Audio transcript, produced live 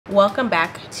Welcome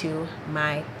back to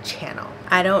my channel.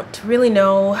 I don't really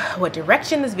know what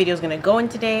direction this video is going to go in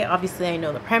today. Obviously I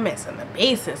know the premise and the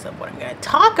basis of what I'm going to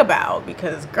talk about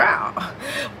because girl,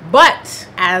 but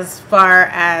as far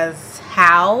as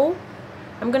how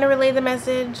I'm going to relay the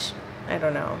message, I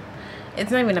don't know.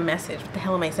 It's not even a message. What the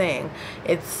hell am I saying?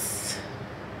 It's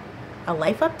a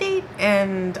life update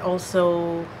and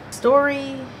also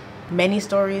story, many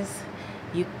stories.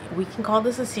 We can call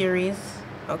this a series,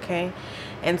 okay?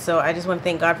 And so I just want to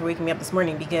thank God for waking me up this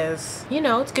morning because, you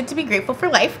know, it's good to be grateful for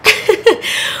life.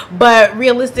 But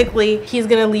realistically, he's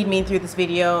going to lead me through this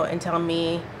video and tell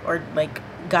me or like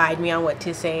guide me on what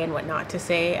to say and what not to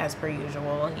say as per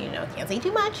usual. You know, can't say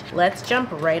too much. Let's jump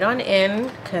right on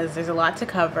in because there's a lot to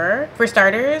cover. For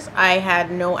starters, I had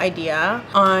no idea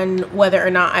on whether or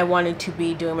not I wanted to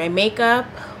be doing my makeup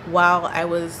while I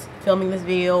was filming this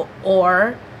video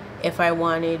or if I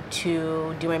wanted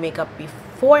to do my makeup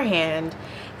beforehand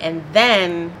and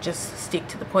then just stick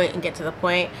to the point and get to the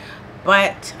point.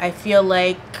 But I feel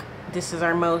like this is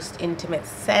our most intimate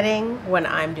setting when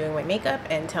I'm doing my makeup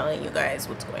and telling you guys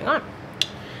what's going on.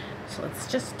 So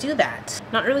let's just do that.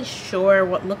 Not really sure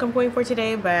what look I'm going for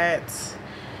today, but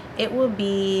it will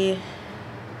be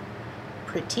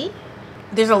pretty.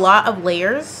 There's a lot of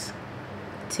layers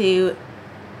to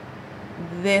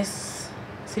this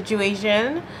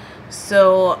situation.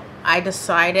 So I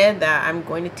decided that I'm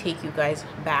going to take you guys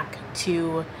back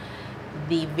to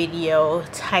the video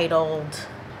titled,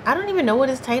 I don't even know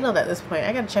what it's titled at this point.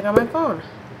 I gotta check on my phone.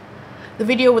 The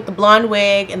video with the blonde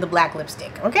wig and the black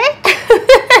lipstick, okay?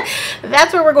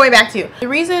 That's where we're going back to. The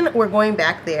reason we're going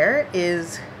back there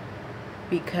is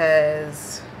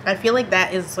because I feel like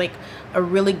that is like a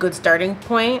really good starting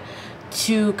point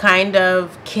to kind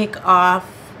of kick off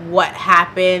what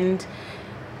happened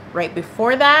right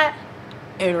before that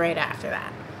and right after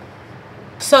that.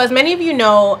 So as many of you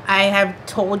know, I have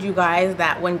told you guys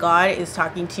that when God is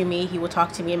talking to me, he will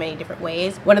talk to me in many different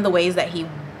ways. One of the ways that he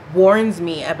warns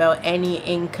me about any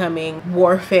incoming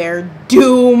warfare,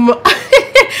 doom,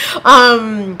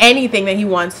 anything that he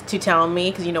wants to tell me,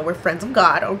 because you know we're friends of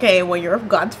God, okay? When you're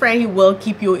God's friend, he will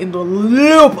keep you in the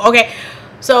loop, okay?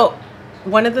 So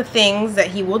one of the things that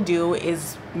he will do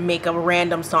is make a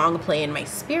random song play in my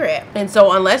spirit. And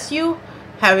so unless you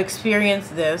have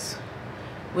experienced this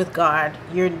with God,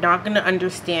 you're not going to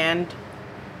understand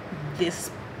this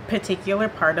particular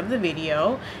part of the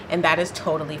video, and that is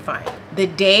totally fine. The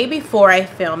day before I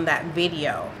filmed that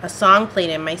video, a song played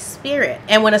in my spirit.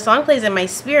 And when a song plays in my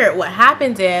spirit, what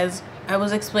happens is, I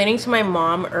was explaining to my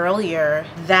mom earlier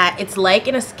that it's like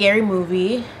in a scary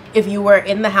movie if you were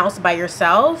in the house by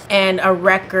yourself and a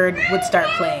record would start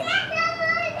playing.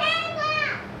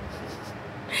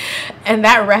 And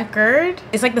that record,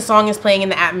 it's like the song is playing in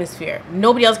the atmosphere.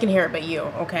 Nobody else can hear it but you,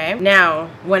 okay? Now,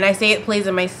 when I say it plays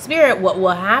in my spirit, what will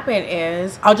happen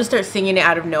is I'll just start singing it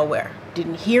out of nowhere.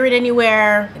 Didn't hear it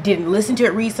anywhere, didn't listen to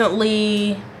it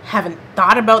recently, haven't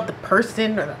thought about the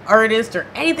person or the artist or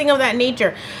anything of that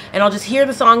nature. And I'll just hear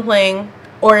the song playing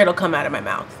or it'll come out of my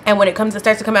mouth. And when it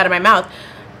starts to come out of my mouth,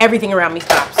 everything around me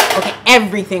stops. Okay,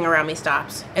 everything around me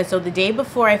stops. And so the day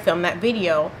before I filmed that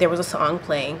video, there was a song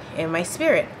playing in my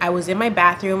spirit. I was in my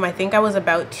bathroom. I think I was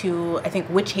about to,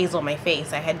 witch hazel my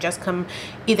face. I had just come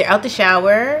either out the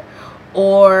shower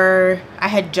or I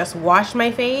had just washed my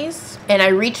face and I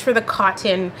reached for the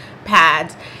cotton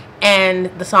pads and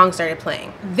the song started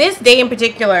playing. This day in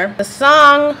particular, the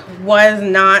song was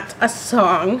not a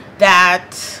song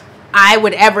that I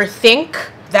would ever think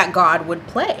that God would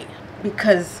play,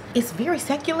 because it's very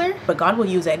secular, but God will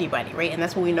use anybody, right? And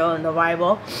that's what we know in the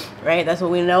Bible, right? That's what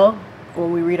we know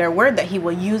when we read our word, that he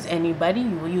will use anybody, he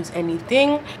will use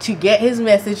anything to get his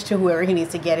message to whoever he needs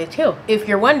to get it to. If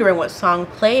you're wondering what song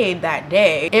played that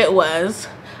day, it was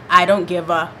I Don't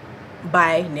Give Up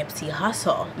by Nipsey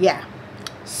Hussle. Yeah.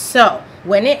 So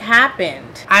when it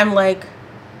happened, I'm like,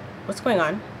 what's going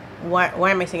on?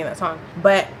 Why am I singing that song?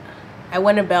 But I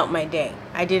went about my day.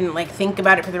 I didn't like think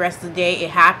about it for the rest of the day. It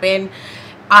happened.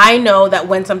 I know that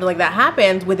when something like that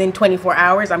happens, within 24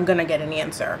 hours, I'm gonna get an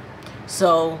answer.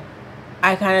 So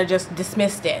I kind of just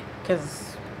dismissed it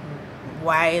because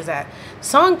why is that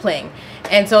song playing?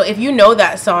 And so if you know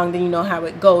that song, then you know how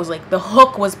it goes. Like the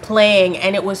hook was playing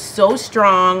and it was so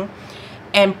strong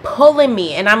and pulling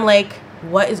me. And I'm like,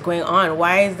 what is going on?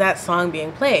 Why is that song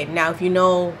being played? Now, if you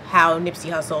know how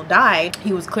Nipsey Hussle died,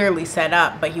 he was clearly set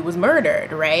up, but he was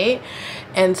murdered, right?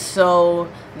 And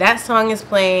so that song is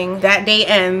playing, that day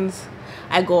ends,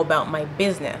 I go about my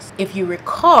business. If you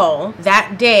recall,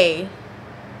 that day,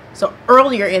 so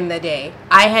earlier in the day,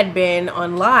 I had been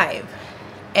on live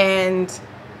and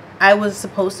I was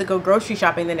supposed to go grocery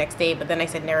shopping the next day, but then I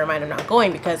said, never mind, I'm not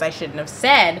going, because I shouldn't have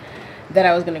said that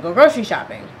I was going to go grocery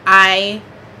shopping. I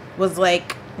was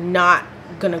like not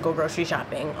going to go grocery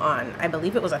shopping on, I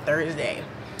believe it was a Thursday.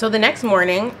 So the next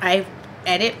morning, I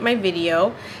edit my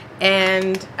video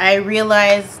and I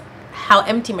realized how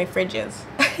empty my fridge is.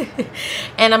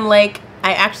 And I'm like,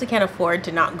 I actually can't afford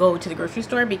to not go to the grocery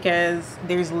store because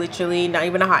there's literally not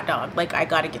even a hot dog. Like, I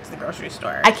gotta get to the grocery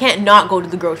store. I can't not go to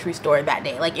the grocery store that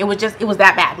day. Like, it was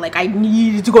that bad. Like, I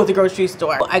needed to go to the grocery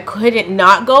store. I couldn't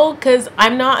not go because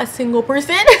I'm not a single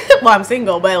person. Well, I'm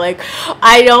single, but like,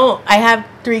 I have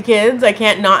 3 kids. I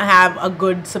can't not have a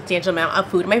good substantial amount of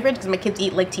food in my fridge because my kids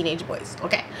eat like teenage boys.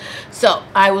 Okay. So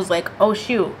I was like, oh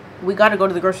shoot, we got to go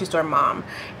to the grocery store, Mom.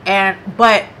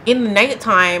 But in the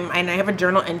nighttime, and I have a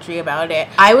journal entry about it,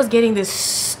 I was getting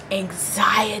this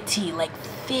anxiety, like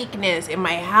thickness in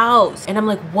my house. And I'm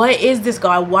like, what is this,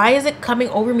 God? Why is it coming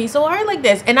over me so hard like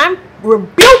this? And I'm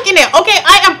rebuking it. Okay,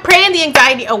 I am praying the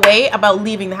anxiety away about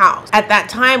leaving the house. At that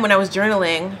time when I was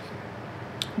journaling,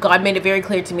 God made it very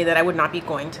clear to me that I would not be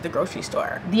going to the grocery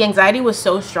store. The anxiety was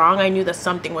so strong, I knew that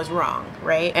something was wrong,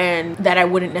 right? And that I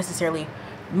wouldn't necessarily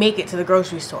make it to the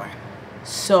grocery store.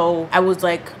 So I was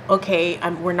like, okay,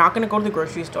 we're not gonna go to the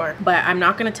grocery store, but I'm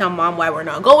not gonna tell Mom why we're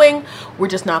not going. We're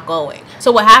just not going.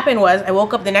 So what happened was, I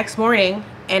woke up the next morning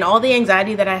and all the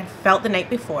anxiety that I felt the night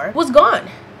before was gone.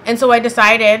 And so I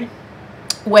decided,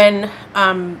 when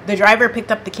the driver picked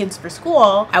up the kids for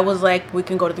school, I was like, we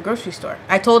can go to the grocery store.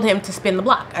 I told him to spin the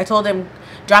block. I told him,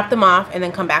 drop them off and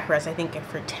then come back for us, I think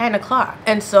for 10 o'clock.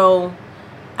 And so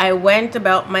I went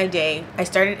about my day. I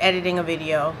started editing a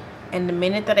video, and the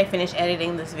minute that I finished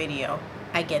editing this video,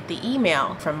 I get the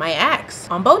email from my ex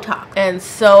on Botox. And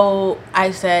so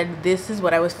I said, this is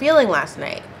what I was feeling last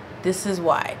night. This is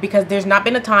why. Because there's not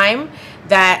been a time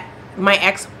that my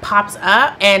ex pops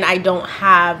up and I don't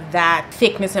have that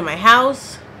thickness in my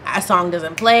house. A song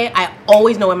doesn't play. I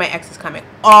always know when my ex is coming.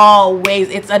 Always.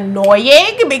 It's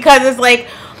annoying because it's like,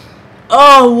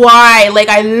 oh, why? Like,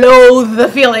 I loathe the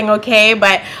feeling, okay?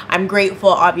 But I'm grateful,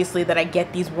 obviously, that I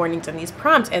get these warnings and these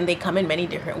prompts, and they come in many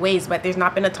different ways. But there's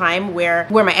not been a time where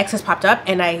my ex has popped up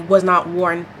and I was not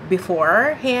warned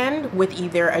beforehand with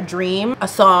either a dream, a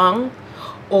song,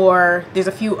 or there's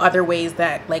a few other ways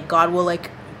that, like, God will,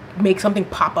 like, make something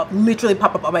pop up, literally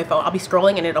pop up on my phone. I'll be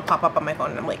scrolling and it'll pop up on my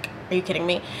phone and I'm like, are you kidding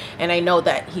me? And I know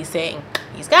that he's saying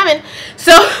he's coming.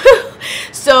 So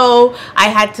so I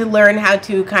had to learn how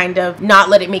to kind of not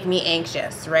let it make me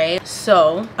anxious, right?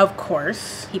 So of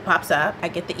course he pops up. I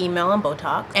get the email on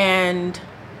Botox and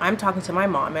I'm talking to my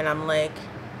mom and I'm like,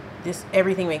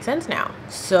 everything makes sense now.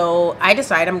 So I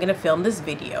decide I'm gonna film this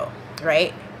video,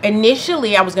 right?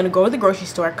 Initially I was gonna go to the grocery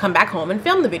store, come back home and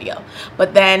film the video,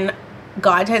 but then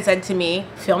God had said to me,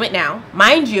 film it now.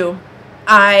 Mind you,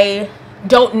 I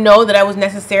don't know that I was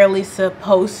necessarily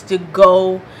supposed to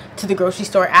go to the grocery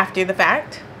store after the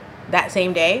fact that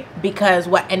same day, because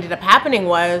what ended up happening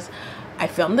was I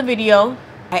filmed the video,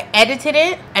 I edited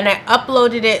it, and I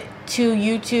uploaded it to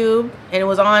YouTube, and it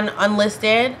was on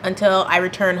unlisted until I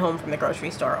returned home from the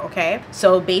grocery store, okay?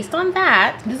 So based on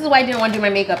that, this is why I didn't want to do my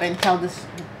makeup and tell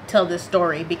this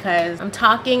story, because I'm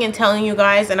talking and telling you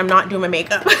guys and I'm not doing my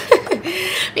makeup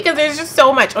because there's just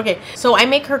so much. Okay, so I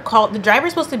make her call. The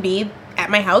driver's supposed to be at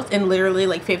my house in literally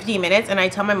like 15 minutes and I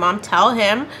tell my mom, tell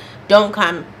him don't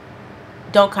come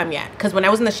yet, because when I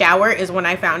was in the shower is when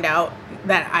I found out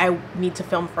that I need to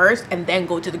film first and then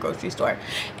go to the grocery store.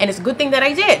 And it's a good thing that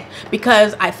I did,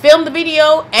 because I filmed the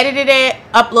video, edited it,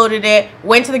 uploaded it,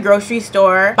 went to the grocery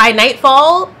store. By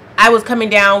nightfall I was coming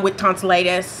down with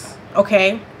tonsillitis,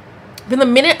 okay? Then the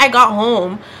minute I got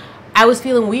home, I was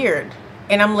feeling weird.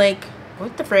 And I'm like,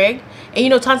 what the frig? And you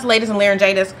know, tonsillitis and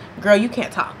laryngitis, girl, you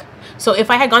can't talk. So if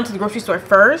I had gone to the grocery store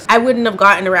first, I wouldn't have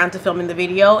gotten around to filming the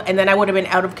video. And then I would have been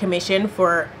out of commission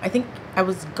for, I think I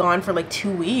was gone for like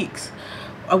 2 weeks.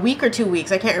 A week or 2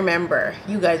 weeks, I can't remember.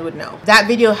 You guys would know. That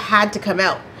video had to come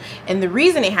out. And the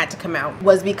reason it had to come out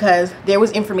was because there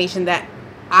was information that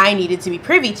I needed to be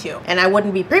privy to. And I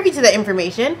wouldn't be privy to that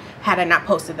information had I not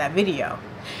posted that video.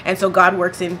 And so God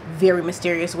works in very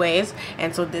mysterious ways.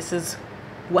 And so this is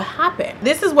what happened.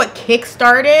 This is what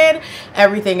kick-started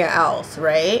everything else,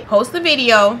 right? Post the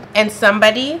video, and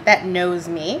somebody that knows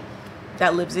me,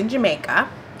 that lives in Jamaica,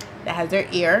 that has their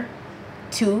ear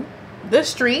to the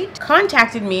street,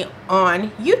 contacted me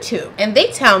on YouTube. And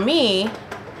they tell me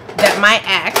that my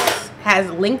ex has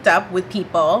linked up with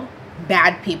people,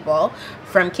 bad people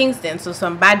from Kingston, so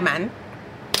some bad man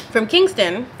from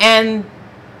Kingston, and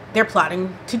they're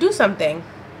plotting to do something.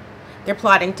 They're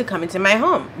plotting to come into my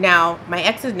home. Now, my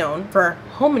ex is known for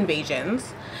home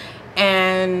invasions,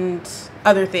 and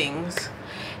other things.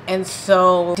 And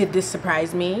so did this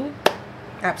surprise me?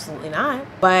 Absolutely not.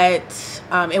 But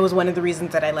it was one of the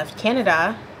reasons that I left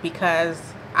Canada, because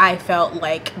I felt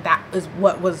like that is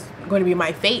what was going to be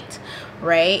my fate,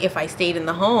 right? If I stayed in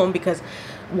the home, because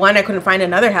one, I couldn't find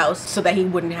another house so that he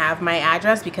wouldn't have my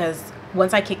address, because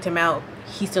once I kicked him out,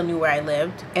 he still knew where I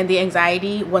lived. And the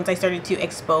anxiety, once I started to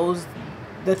expose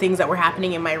the things that were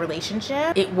happening in my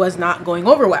relationship, it was not going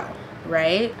over well,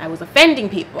 right? I was offending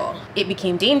people. It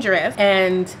became dangerous,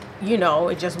 and you know,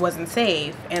 it just wasn't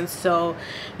safe. And so,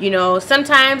 you know,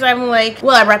 sometimes I'm like,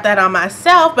 well, I brought that on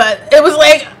myself, but it was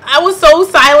like I was so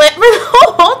silent for the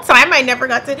whole time. I never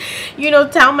got to, you know,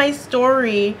 tell my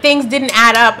story. Things didn't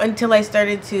add up until I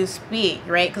started to speak,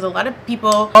 right? Because a lot of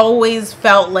people always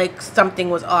felt like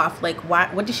something was off. Like,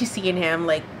 what did she see in him?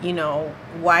 Like, you know,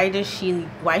 why is she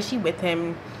with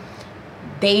him?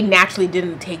 They naturally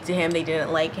didn't take to him. They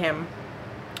didn't like him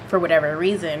for whatever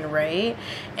reason, right?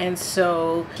 And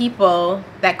so people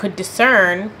that could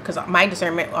discern, because my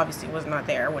discernment obviously was not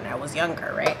there when I was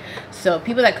younger, right? So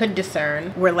people that could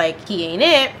discern were like, he ain't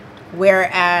it,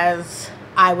 whereas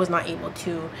I was not able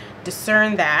to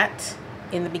discern that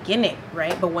in the beginning,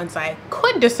 right? But once I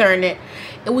could discern it,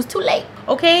 it was too late,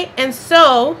 okay? And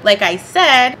so, like I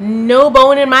said, no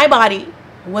bone in my body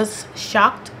was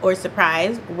shocked or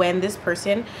surprised when this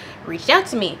person reached out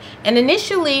to me. And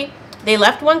initially, they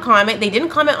left one comment. They didn't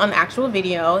comment on the actual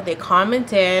video. They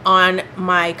commented on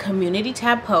my community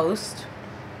tab post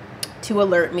to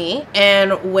alert me.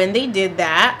 And when they did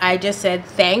that, I just said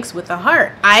thanks with a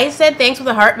heart. I said thanks with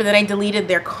a heart, but then I deleted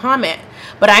their comment.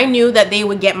 But I knew that they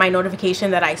would get my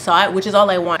notification that I saw it, which is all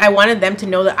I want. I wanted them to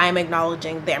know that I'm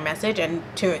acknowledging their message and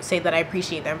to say that I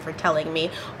appreciate them for telling me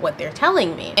what they're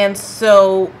telling me. And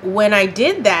so when I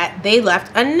did that, they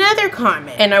left another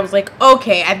comment. And I was like,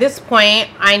 okay, at this point,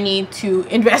 I need to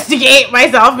investigate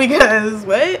myself, because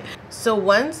what? So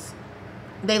once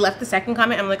they left the second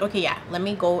comment, I'm like, okay, yeah, let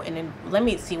me go and let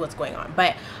me see what's going on.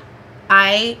 But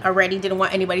I already didn't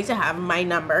want anybody to have my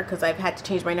number, because I've had to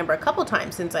change my number a couple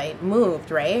times since I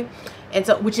moved, right? And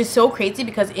so, which is so crazy,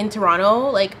 because in Toronto,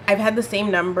 like, I've had the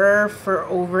same number for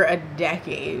over a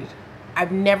decade.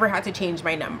 I've never had to change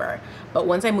my number. But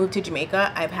once I moved to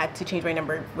Jamaica, I've had to change my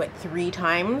number, what, 3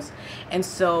 times? And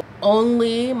so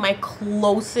only my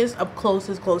closest of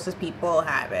closest people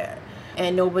have it.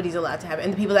 And nobody's allowed to have it.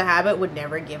 And the people that have it would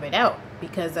never give it out,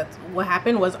 because that's what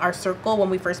happened. Was our circle when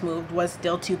we first moved was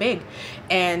still too big,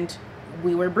 and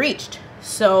we were breached.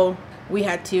 So we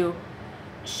had to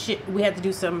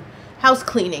do some house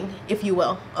cleaning, if you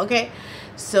will, okay?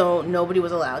 So nobody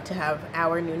was allowed to have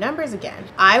our new numbers again.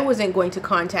 I wasn't going to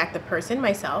contact the person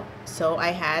myself, so I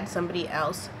had somebody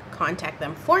else contact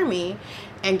them for me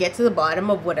and get to the bottom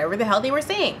of whatever the hell they were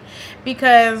saying.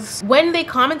 Because when they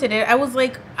commented it, I was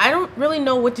like, I don't really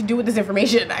know what to do with this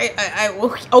information.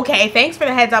 Okay, thanks for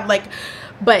the heads up, like,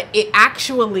 but it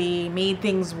actually made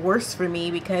things worse for me,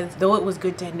 because though it was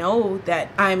good to know that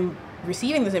I'm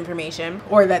receiving this information,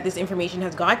 or that this information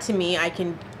has got to me, I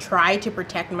can try to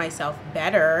protect myself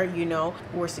better, you know,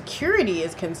 where security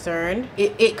is concerned.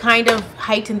 It kind of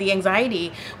heightened the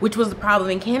anxiety, which was the problem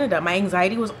in Canada. My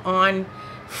anxiety was on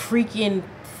freaking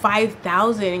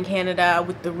 5,000 in Canada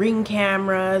with the Ring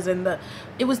cameras, and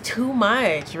it was too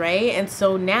much, right? And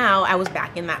so now I was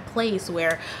back in that place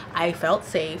where I felt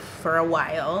safe for a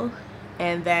while,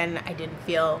 and then I didn't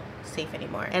feel safe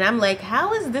anymore. And I'm like,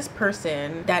 how is this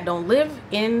person that don't live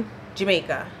in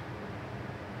Jamaica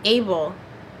able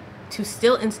to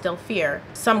still instill fear,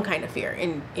 some kind of fear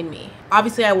in me?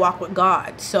 Obviously I walk with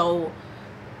God, so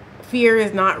fear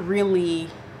is not really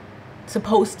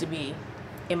supposed to be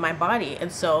in my body.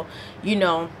 And so, you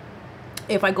know,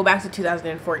 if I go back to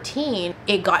 2014,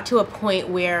 it got to a point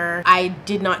where I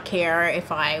did not care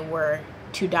if I were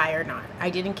to die or not. I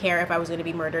didn't care if I was going to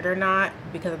be murdered or not,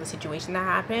 because of the situation that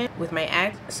happened with my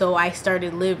ex. So I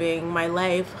started living my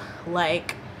life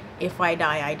like, if I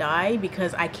die, I die,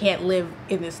 because I can't live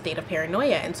in this state of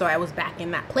paranoia. And so I was back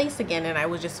in that place again, and I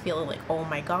was just feeling like, oh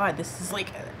my God, this is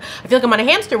like, I feel like I'm on a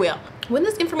hamster wheel. When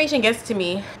this information gets to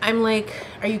me, I'm like,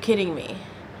 are you kidding me?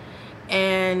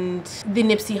 And the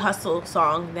Nipsey Hussle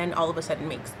song then all of a sudden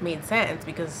made sense,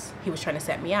 because he was trying to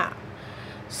set me up.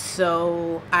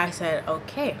 So I said,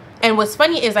 okay. And what's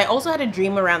funny is I also had a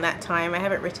dream around that time, I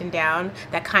have it written down,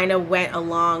 that kind of went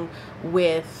along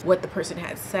with what the person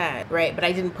had said, right? But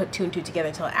I didn't put 2 and 2 together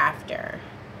until after.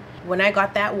 When I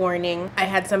got that warning, I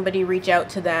had somebody reach out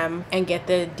to them and get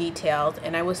the details,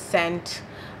 and I was sent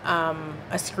a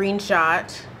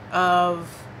screenshot of,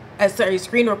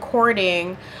 screen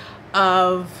recording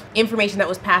of information that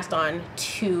was passed on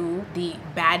to the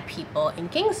bad people in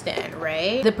Kingston,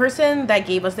 right? The person that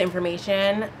gave us the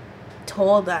information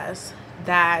told us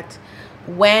that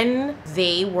when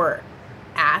they were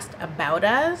asked about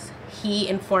us, he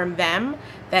informed them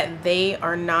that they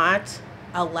are not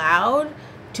allowed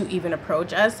to even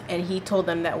approach us, and he told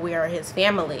them that we are his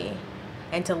family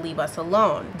and to leave us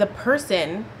alone. The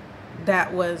person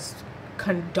that was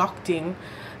conducting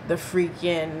the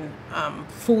freaking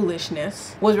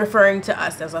foolishness was referring to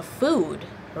us as a food,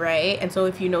 right? And so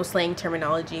if you know slang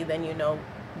terminology, then you know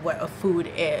what a food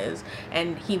is,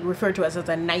 and he referred to us as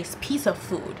a nice piece of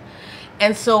food.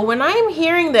 And so when I'm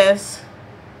hearing this,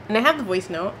 and I have the voice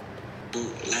note,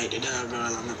 like the dog girl,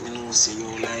 I make me know say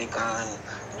you like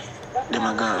them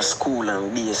a go to school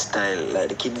and be a style, like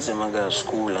the kids them a go to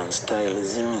school and style, you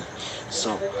see me?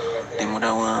 So them would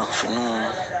want to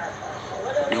know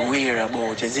the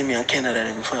whereabouts, you see me, in Canada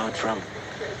them fought from,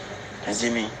 you see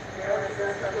me,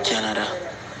 Canada,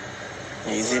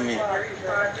 you see me,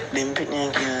 them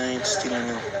picnic can't still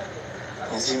know,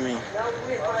 you see me,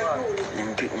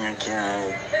 them picnic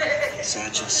can't, so I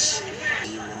just,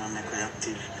 you know, make me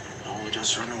active, I will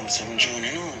just run out some June,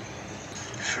 you know,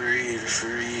 for real, for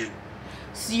real.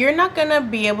 So you're not gonna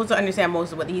be able to understand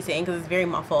most of what he's saying because it's very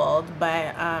muffled,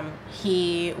 but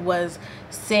he was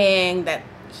saying that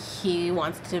he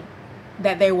wants to,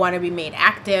 that they want to be made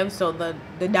active. So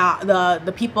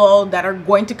the people that are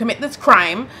going to commit this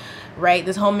crime, right,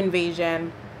 this home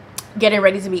invasion, getting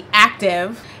ready to be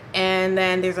active. And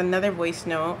then there's another voice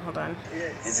note. Hold on.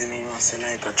 You see me, must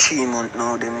like a 3 month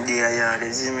now, them there,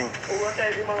 you see me.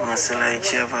 Must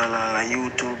like you have a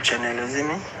YouTube channel, you see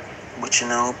me. But you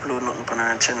know, upload nothing on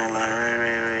our channel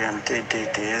and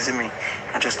you see me.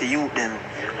 I just the youth them,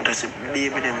 I just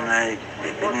baby them like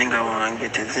the nigga want to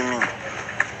get it, see me.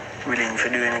 Willing to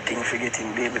do anything for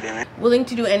getting baby them. Willing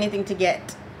to do anything to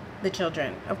get the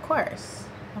children. Of course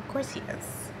he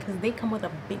is. Because they come with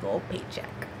a big old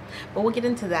paycheck. But we'll get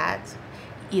into that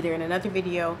either in another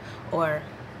video or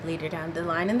later down the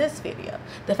line in this video.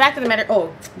 The fact of the matter,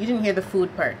 oh, you didn't hear the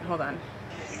food part. Hold on.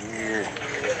 Yeah,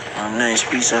 a nice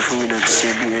piece of food that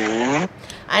said where,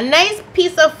 A nice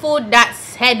piece of food that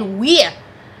said where.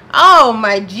 Oh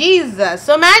my Jesus.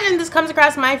 So imagine this comes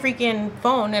across my freaking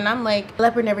phone and I'm like, a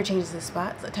leopard never changes his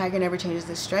spots, a tiger never changes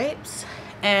his stripes.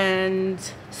 And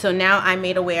so now I'm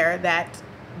made aware that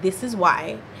this is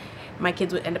why my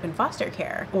kids would end up in foster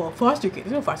care. Well, foster care,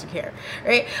 there's no foster care,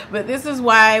 right? But this is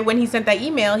why when he sent that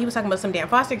email, he was talking about some damn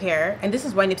foster care. And this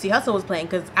is why Nipsey Hussle was playing,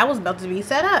 because I was about to be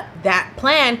set up. That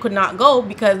plan could not go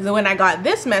because when I got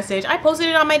this message, I posted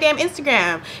it on my damn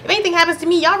Instagram. If anything happens to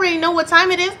me, y'all already know what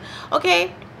time it is,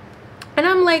 okay? And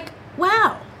I'm like,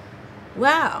 wow,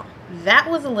 that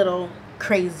was a little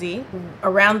crazy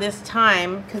around this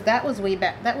time, because that was way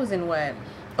back, that was in what?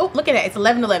 Oh, look at it. It's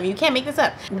 11/11. You can't make this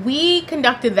up. We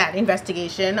conducted that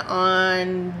investigation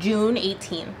on June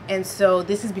 18. And so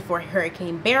this is before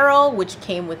Hurricane Beryl, which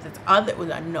came with its other, with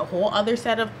a whole other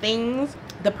set of things.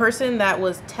 The person that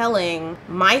was telling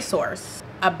my source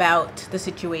about the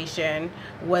situation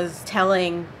was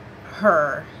telling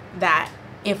her that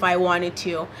if I wanted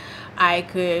to, I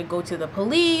could go to the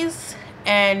police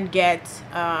and get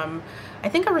I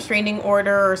think a restraining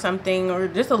order or something, or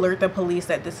just alert the police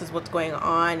that this is what's going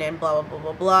on and blah, blah, blah,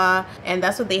 blah, blah. And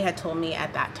that's what they had told me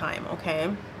at that time,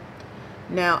 okay?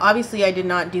 Now, obviously, I did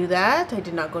not do that. I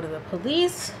did not go to the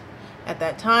police at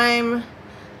that time,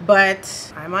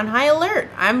 but I'm on high alert.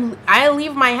 I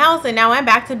leave my house and now I'm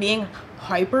back to being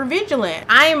hyper vigilant.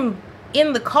 I'm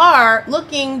in the car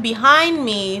looking behind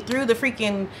me through the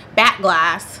freaking back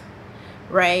glass,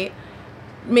 right?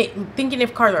 Thinking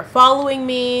if cars are following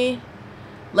me.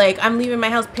 Like, I'm leaving my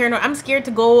house paranoid. I'm scared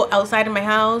to go outside of my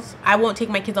house. I won't take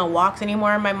my kids on walks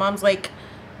anymore. My mom's like,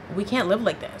 we can't live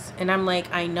like this. And I'm like,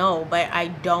 I know, but I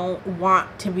don't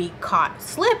want to be caught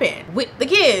slipping with the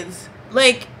kids.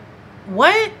 Like,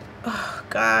 what? Oh,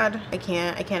 God. I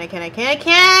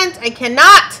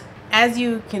cannot. As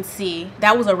you can see,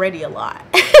 that was already a lot.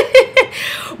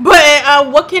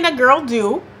 But what can a girl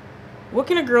do? What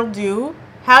can a girl do?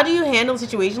 How do you handle a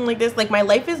situation like this? Like, my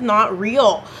life is not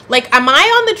real. Like, am I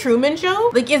on the Truman Show?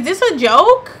 Like, is this a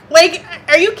joke? Like,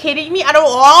 are you kidding me? Out of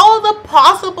all the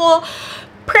possible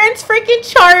Prince freaking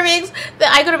Charmings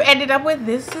that I could have ended up with,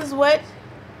 this is what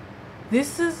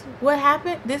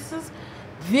happened. This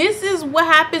is what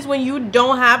happens when you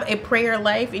don't have a prayer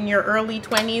life in your early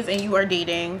 20s and you are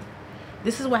dating.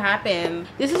 This is what happens.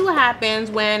 This is what happens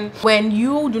when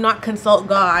you do not consult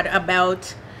God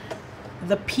about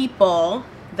the people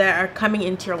that are coming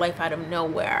into your life out of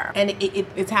nowhere. And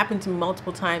it's happened to me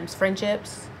multiple times.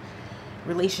 Friendships,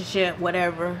 relationship,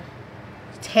 whatever.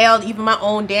 tailed even my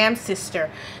own damn sister.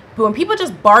 But when people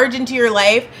just barge into your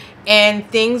life and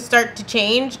things start to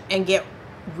change and get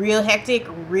real hectic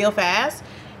real fast,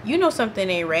 you know something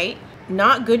ain't right.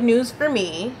 Not good news for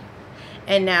me.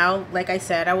 And now, like I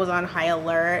said, I was on high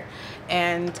alert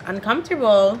and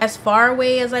uncomfortable, as far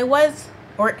away as I was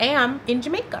or am in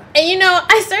Jamaica. And you know,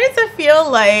 I started to feel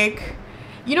like,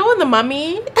 you know, in The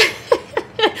Mummy,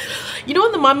 you know,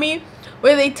 in The Mummy,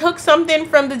 where they took something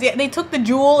from they took the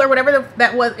jewel or whatever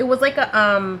that was. It was like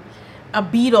a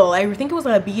beetle. I think it was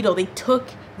like a beetle. They took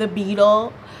the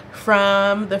beetle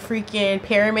from the freaking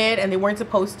pyramid and they weren't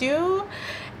supposed to.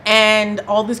 And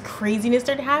all this craziness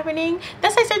started happening.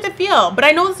 That's how I started to feel. But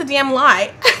I know it's a damn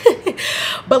lie.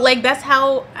 But like, that's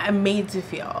how I'm made to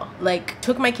feel. Like,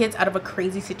 took my kids out of a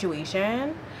crazy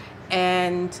situation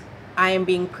and I am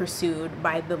being pursued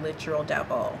by the literal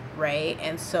devil, right?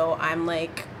 And so I'm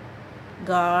like,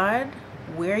 God,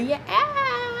 where you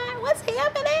at? What's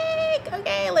happening?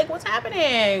 Okay, like, what's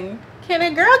happening? Can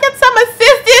a girl get some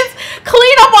assistance?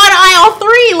 Clean up on aisle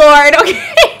 3, Lord.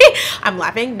 Okay. I'm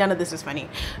laughing. None of this is funny.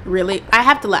 Really, I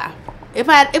have to laugh. If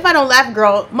I don't laugh,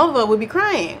 girl, mother would be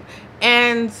crying.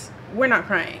 And we're not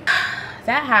crying.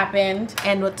 That happened.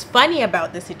 And what's funny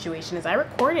about this situation is I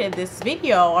recorded this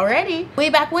video already way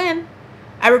back when.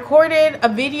 I recorded a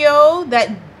video that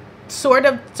sort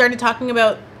of started talking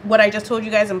about what I just told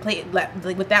you guys and played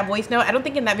like with that voice note. I don't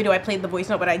think in that video I played the voice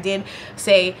note, but I did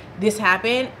say this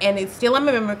happened, and it's still on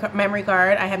my memory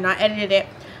card. I have not edited it,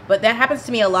 but that happens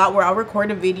to me a lot, where I'll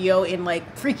record a video in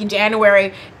like freaking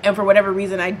January, and for whatever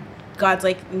reason God's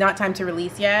like, not time to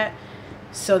release yet,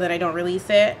 so that I don't release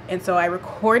it. And so I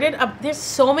recorded there's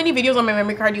so many videos on my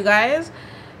memory card, you guys,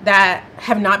 that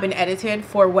have not been edited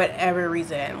for whatever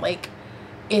reason. Like,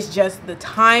 it's just the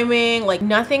timing. Like,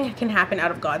 nothing can happen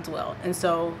out of God's will. And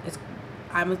so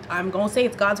I'm gonna say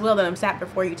it's God's will that I'm sat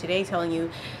before you today telling you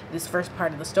this first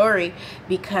part of the story,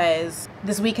 because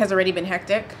this week has already been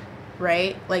hectic,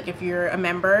 right? Like, if you're a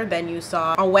member, then you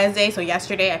saw on Wednesday, so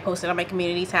yesterday, I posted on my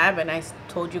community tab and I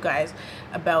told you guys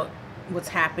about what's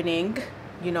happening,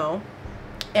 you know.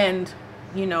 And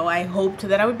you know, I hoped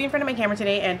that I would be in front of my camera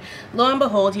today, and lo and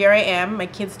behold, here I am. My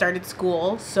kids started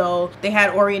school, so they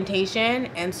had orientation,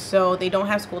 and so they don't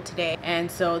have school today. And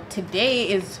so today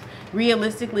is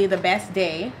realistically the best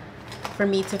day for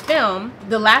me to film.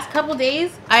 The last couple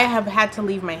days, I have had to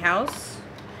leave my house,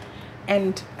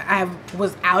 and I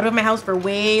was out of my house for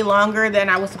way longer than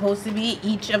I was supposed to be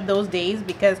each of those days,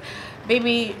 because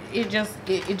baby, it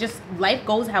just life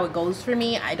goes how it goes for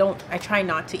me. I try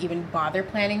not to even bother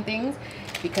planning things,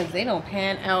 because they don't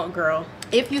pan out, girl.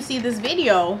 If you see this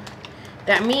video,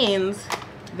 that means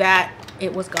that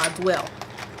it was God's will.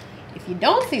 If you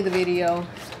don't see the video,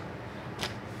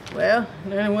 well,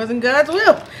 then it wasn't God's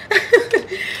will.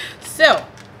 So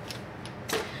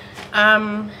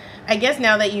I guess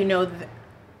now that you know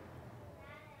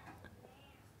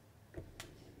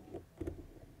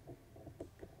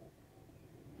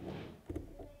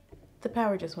the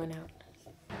power just went out.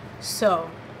 So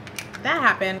that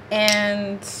happened,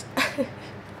 and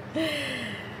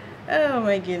oh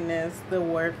my goodness, the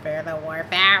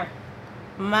warfare.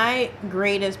 My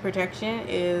greatest protection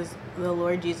is the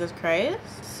Lord Jesus Christ.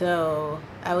 So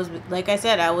I was, like I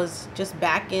said, I was just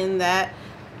back in that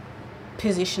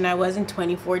position I was in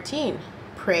 2014.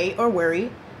 Pray or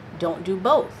worry, don't do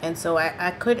both. And so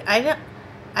I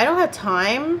don't have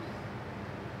time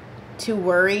to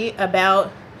worry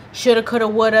about shoulda, coulda,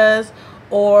 wouldas,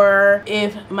 or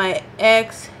if my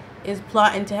ex is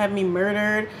plotting to have me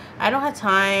murdered. I don't have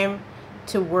time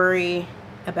to worry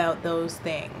about those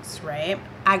things, right?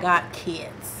 I got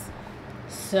kids.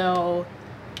 So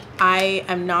I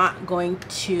am not going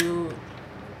to,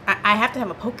 I have to have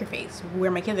a poker face where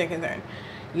my kids are concerned.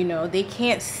 You know, they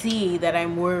can't see that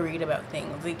I'm worried about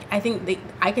things. Like, I think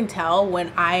I can tell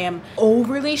when I am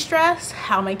overly stressed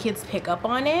how my kids pick up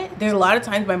on it. There's a lot of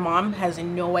times my mom has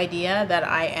no idea that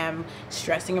I am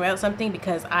stressing about something,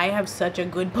 because I have such a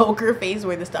good poker face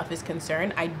where the stuff is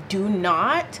concerned. I do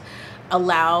not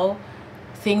allow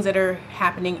things that are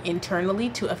happening internally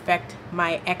to affect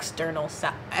my external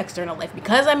life.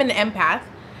 Because I'm an empath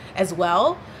as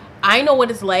well, I know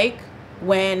what it's like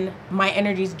when my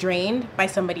energy is drained by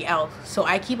somebody else. So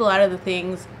I keep a lot of the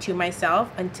things to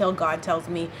myself until God tells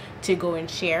me to go and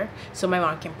share, so my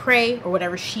mom can pray or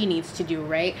whatever she needs to do,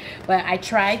 right? But I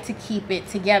try to keep it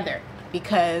together,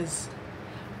 because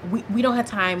we don't have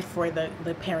time for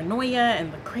the paranoia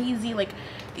and the crazy. Like,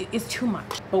 it's too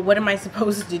much. But what am I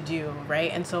supposed to do,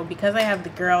 right? And so because I have the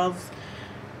girls,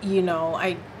 you know,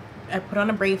 I put on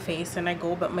a brave face and I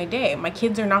go about my day. My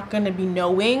kids are not going to be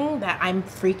knowing that I'm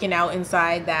freaking out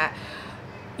inside, that,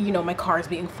 you know, my car is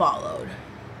being followed.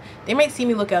 They might see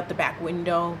me look out the back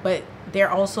window, but they're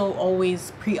also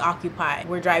always preoccupied.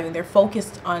 We're driving, they're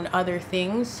focused on other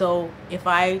things. So if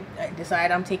I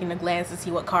decide I'm taking a glance to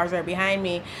see what cars are behind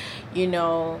me, you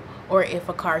know, or if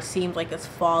a car seems like it's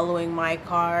following my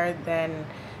car, then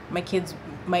my kids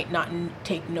might not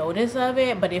take notice of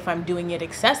it. But if I'm doing it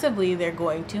excessively, they're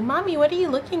going to, "Mommy, what are you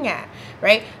looking at?"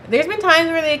 Right? There's been times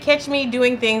where they catch me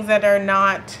doing things that are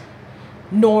not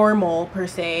normal per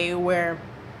se, where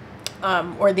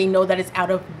or they know that it's out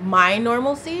of my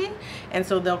normalcy, and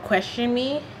so they'll question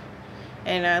me,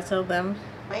 and I tell them,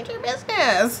 "Mind your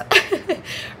business."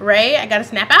 Right? I gotta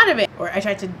snap out of it, or I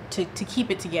try to keep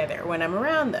it together when I'm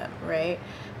around them, right?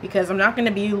 Because I'm not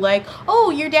gonna be like, "Oh,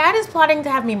 your dad is plotting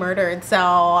to have me murdered, so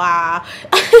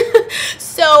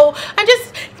so I'm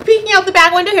just peeking out the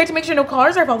back window here to make sure no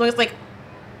cars are following." It's like,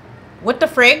 what the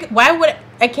frig? Why would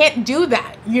I can't do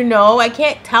that? You know, I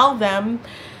can't tell them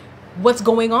what's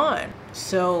going on.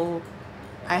 So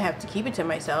I have to keep it to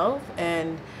myself,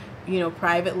 and you know,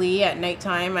 privately at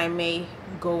nighttime I may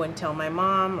go and tell my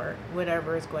mom or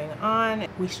whatever is going on.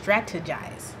 We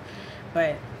strategize.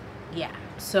 But yeah,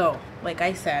 so like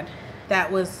I said,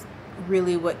 that was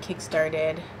really what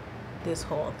kickstarted this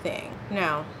whole thing.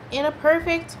 Now, in a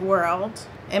perfect world,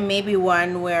 and maybe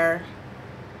one where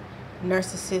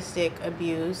narcissistic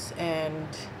abuse and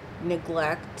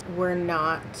neglect were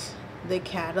not the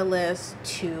catalyst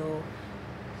to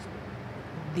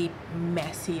the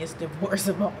messiest divorce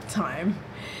of all time,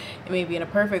 maybe in a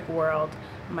perfect world,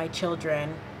 my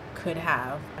children could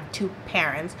have two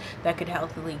parents that could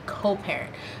healthily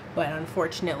co-parent. But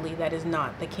unfortunately, that is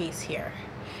not the case here.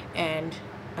 And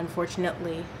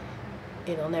unfortunately,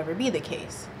 it'll never be the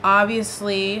case.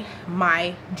 Obviously,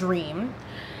 my dream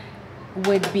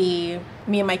would be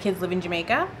me and my kids live in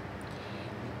Jamaica.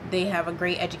 They have a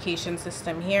great education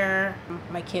system here.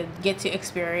 My kids get to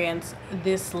experience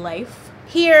this life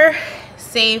here,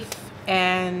 safe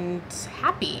and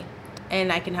happy.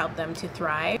 And I can help them to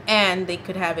thrive. And they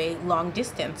could have a long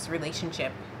distance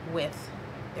relationship with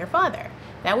their father.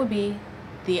 That would be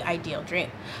the ideal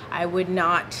dream. I would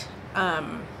not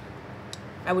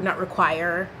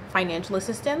require financial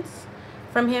assistance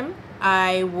from him.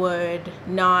 I would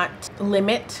not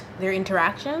limit their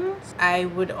interactions. I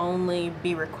would only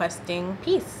be requesting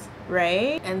peace,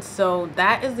 right? And so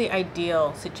that is the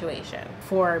ideal situation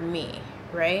for me,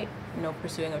 right? No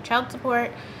pursuing of child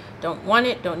support, don't want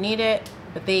it, don't need it,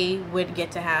 but they would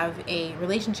get to have a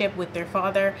relationship with their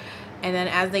father. And then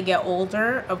as they get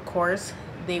older, of course,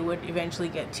 they would eventually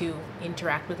get to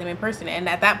interact with him in person. And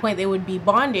at that point, they would be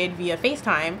bonded via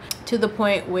FaceTime to the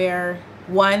point where,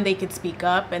 one, they could speak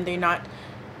up and they're not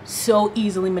so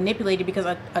easily manipulated, because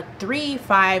a 3,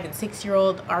 5, and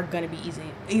 6-year-old are going to be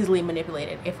easily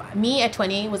manipulated. If me at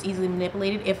 20 was easily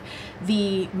manipulated, if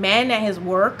the men at his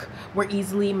work were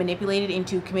easily manipulated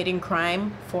into committing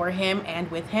crime for him and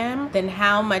with him, then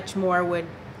how much more would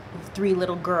 3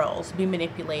 little girls be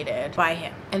manipulated by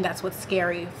him? And that's what's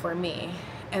scary for me.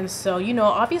 And so, you know,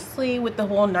 obviously with the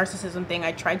whole narcissism thing,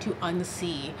 I tried to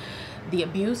unsee the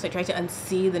abuse. I tried to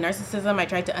unsee the narcissism. I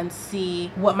tried to unsee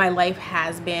what my life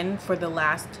has been for the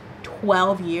last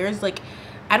 12 years. Like,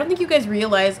 I don't think you guys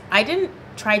realize I didn't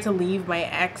try to leave my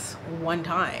ex one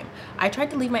time. I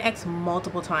tried to leave my ex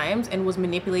multiple times and was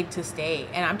manipulated to stay.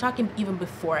 And I'm talking even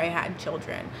before I had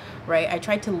children, right? I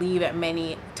tried to leave at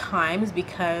many times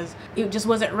because it just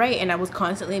wasn't right, and I was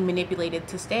constantly manipulated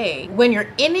to stay. When you're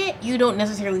in it, you don't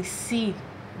necessarily see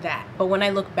that. But when I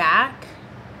look back,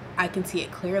 I can see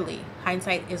it clearly.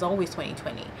 Hindsight is always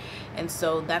 20/20. And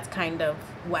so that's kind of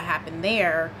what happened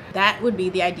there. That would be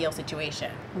the ideal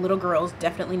situation. Little girls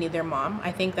definitely need their mom.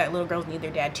 I think that little girls need their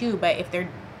dad too, but if their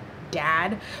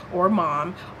dad or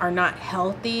mom are not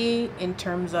healthy in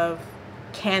terms of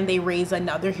can they raise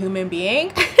another human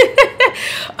being,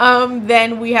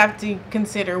 then we have to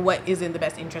consider what is in the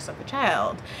best interest of the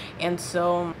child. And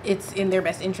so it's in their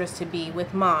best interest to be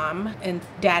with mom and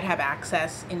dad have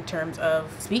access in terms of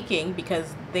speaking,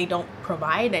 because they don't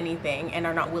provide anything and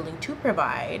are not willing to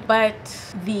provide.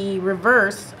 But the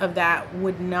reverse of that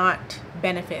would not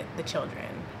benefit the children.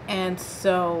 And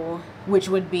so, which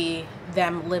would be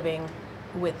them living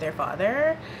with their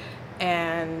father,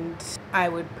 and I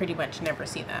would pretty much never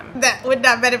see them. That would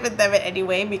not benefit them in any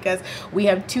way, because we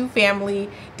have two family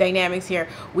dynamics here.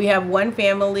 We have one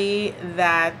family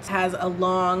that has a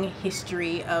long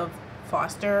history of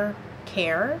foster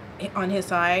care on his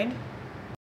side,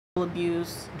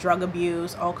 abuse, drug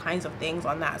abuse, all kinds of things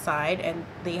on that side, and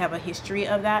they have a history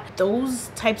of that. Those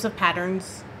types of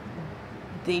patterns,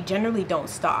 they generally don't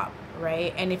stop.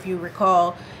 right? And if you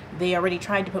recall, they already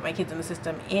tried to put my kids in the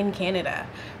system in Canada,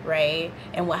 right?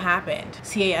 And what happened?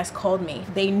 CAS called me.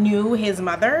 They knew his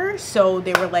mother, so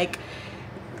they were like,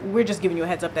 we're just giving you a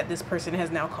heads up that this person has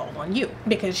now called on you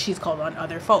because she's called on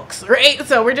other folks, right?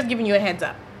 So we're just giving you a heads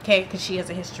up, okay? Because she has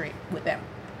a history with them.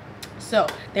 So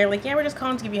they're like, yeah, we're just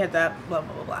calling to give you a heads up, blah,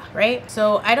 blah, blah, blah, right?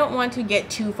 So I don't want to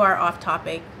get too far off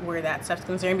topic where that stuff's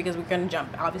concerned, because we're going to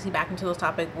jump obviously back into those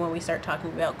topics when we start talking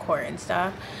about court and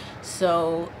stuff.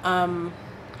 So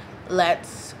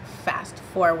let's fast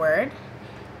forward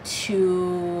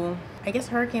to, I guess,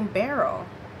 Hurricane Beryl.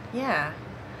 Yeah.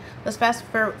 Let's fast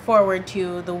forward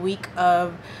to the week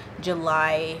of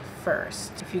July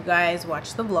 1st. If you guys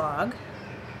watch the vlog,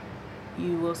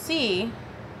 you will see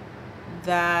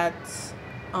that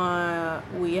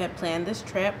we had planned this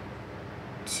trip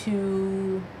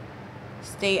to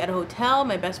stay at a hotel.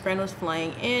 My best friend was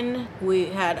flying in. We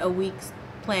had a week's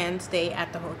planned stay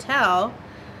at the hotel,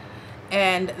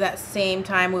 and that same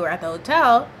time we were at the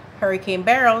hotel, Hurricane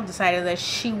Beryl decided that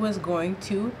she was going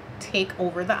to take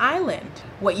over the island.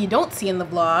 What you don't see in the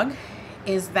vlog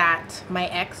is that my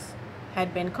ex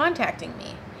had been contacting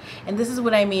me. And this is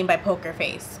what I mean by poker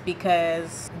face,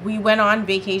 because we went on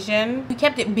vacation. We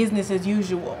kept it business as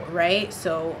usual, right?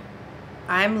 So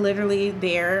I'm literally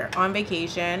there on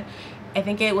vacation. I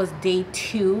think it was day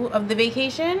 2 of the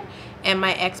vacation, and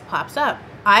my ex pops up.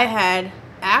 I had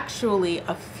actually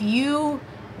a few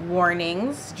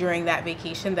warnings during that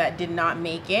vacation that did not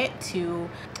make it to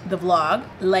the vlog.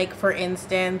 Like, for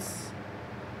instance,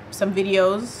 some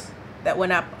videos that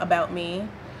went up about me.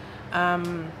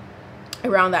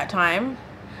 Around that time,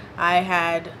 I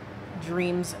had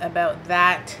dreams about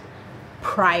that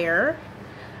prior.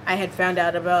 I had found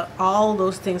out about all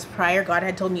those things prior. God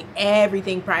had told me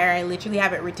everything prior. I literally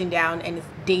have it written down, and it's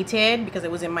dated because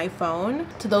it was in my phone,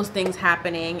 to those things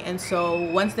happening. And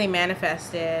so once they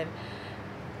manifested,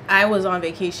 I was on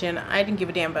vacation. I didn't give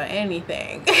a damn about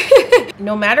anything.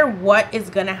 No matter what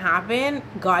is gonna happen,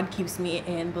 God keeps me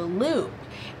in the loop.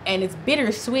 And it's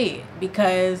bittersweet,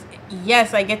 because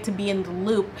yes, I get to be in the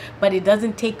loop, but it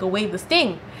doesn't take away the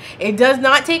sting. It does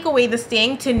not take away the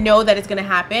sting to know that it's gonna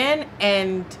happen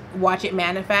and watch it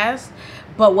manifest.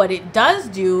 But what it does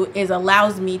do is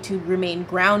allows me to remain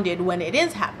grounded when it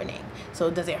is happening.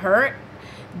 So does it hurt?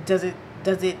 Does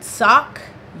it suck?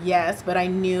 Yes, but I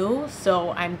knew,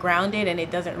 so I'm grounded, and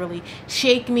it doesn't really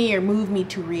shake me or move me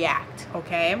to react,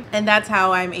 okay? And that's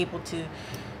how I'm able to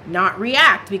not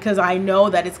react, because I know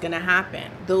that it's gonna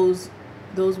happen. Those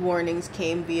warnings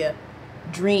came via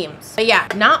dreams. But yeah,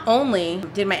 not only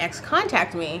did my ex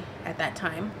contact me at that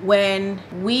time, when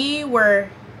we were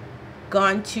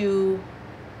gone to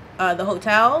the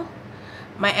hotel,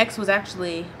 my ex was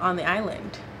actually on the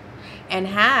island and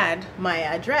had my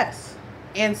address.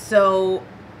 And so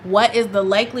what is the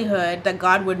likelihood that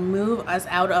God would move us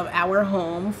out of our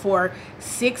home for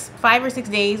 5 or 6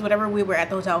 days, whatever we were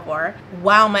at the hotel for,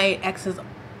 while my ex is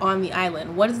on the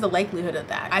island? What is the likelihood of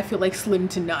that? I feel like slim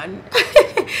to none.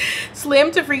 Slim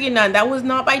to freaking none. That was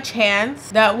not by chance.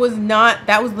 That was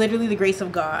literally the grace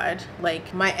of God.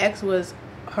 Like, my ex was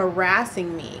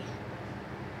harassing me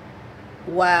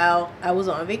while I was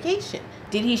on vacation.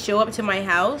 Did he show up to my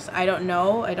house? I don't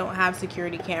know. I don't have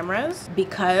security cameras,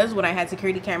 because when I had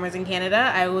security cameras in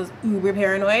Canada, I was uber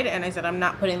paranoid, and I said, I'm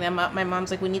not putting them up. My mom's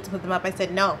like, we need to put them up. I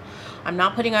said, no, I'm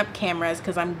not putting up cameras,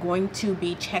 because I'm going to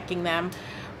be checking them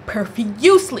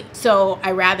profusely. So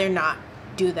I rather not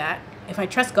do that. If I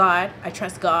trust God, I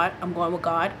trust God. I'm going with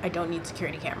God. I don't need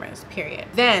security cameras, period.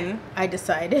 Then I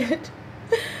decided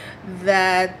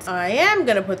that I am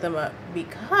gonna put them up,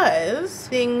 because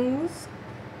things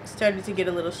started to get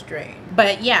a little strained.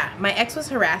 But yeah, my ex was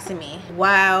harassing me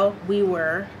while we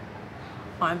were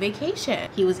on vacation.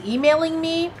 He was emailing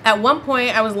me. At one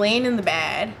point, I was laying in the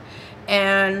bed,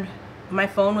 and my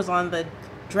phone was on the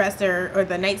dresser or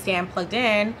the nightstand plugged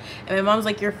in, and my mom's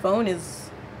like, your phone's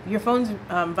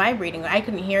vibrating. I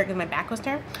couldn't hear it because my back was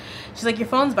turned. She's like, your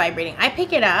phone's vibrating. I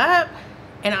pick it up,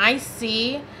 and I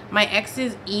see my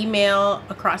ex's email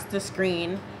across the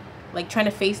screen, like trying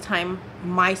to FaceTime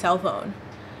my cell phone.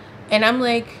 And I'm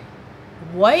like,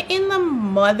 what in the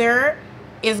mother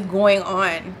is going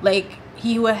on? Like,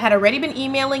 he had already been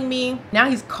emailing me. Now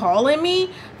he's calling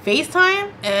me,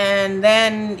 FaceTime. And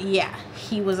then, yeah,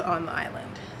 he was on the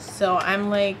island. So I'm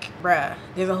like, bruh,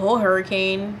 there's a whole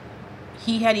hurricane.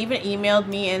 He had even emailed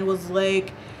me and was like,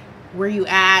 where you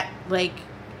at? Like,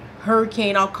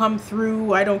 hurricane, I'll come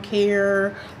through, I don't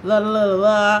care, la la la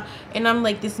la. And I'm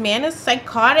like, this man is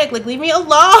psychotic. Like, leave me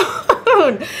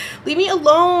alone. Leave me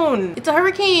alone. It's a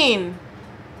hurricane.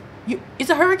 It's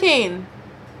a hurricane.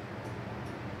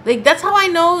 Like, that's how I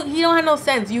know he don't have no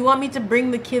sense. You want me to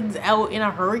bring the kids out in a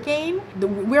hurricane?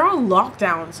 We're on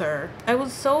lockdown, sir. I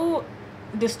was so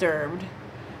disturbed.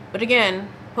 But again,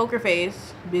 poker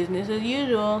face, business as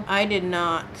usual. I did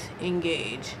not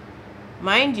engage.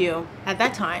 Mind you, at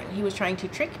that time, he was trying to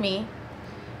trick me,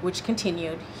 which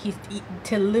continued.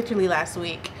 To literally last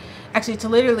week. Actually, to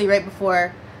literally right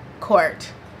before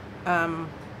court,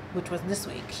 which was this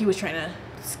week. He was trying to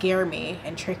scare me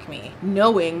and trick me,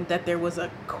 knowing that there was a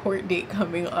court date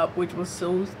coming up, which was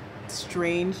so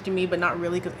strange to me, but not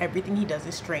really, because everything he does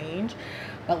is strange.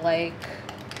 But like,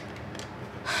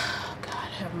 God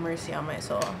have mercy on my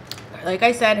soul. Like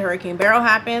I said, Hurricane Beryl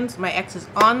happens. My ex is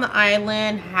on the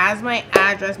island, has my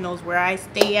address, knows where I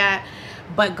stay at,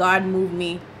 but God moved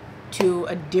me to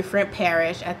a different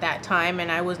parish at that time,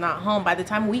 and I was not home. By the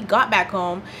time we got back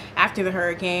home after the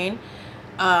hurricane,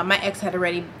 my ex had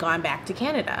already gone back to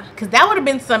Canada. Because that would have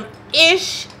been some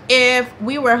ish if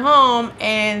we were home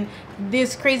and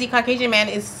this crazy Caucasian man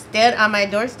is dead on my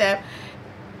doorstep.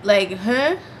 Like,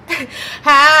 huh?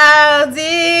 How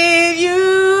did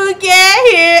you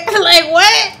get here? Like,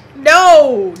 what?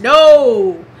 No,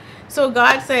 no. So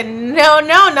God said, no,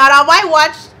 not on my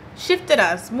watch. Shifted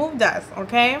us, moved us,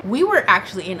 okay? We were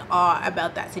actually in awe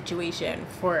about that situation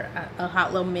for a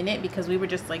hot little minute, because we were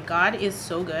just like, God is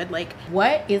so good. Like,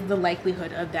 what is the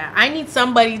likelihood of that? I need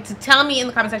somebody to tell me in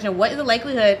the comment section, what is the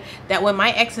likelihood that when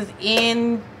my ex is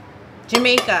in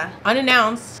Jamaica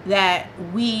unannounced, that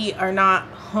we are not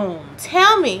home?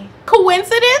 Tell me.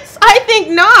 Coincidence? I think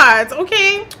not,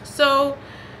 okay? So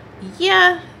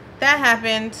yeah, that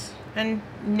happened. And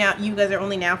now you guys are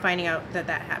only now finding out that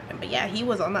that happened. But yeah, he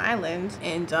was on the island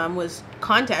and was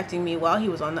contacting me while he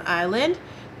was on the island,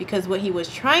 because what he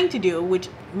was trying to do, which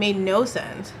made no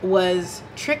sense, was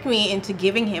trick me into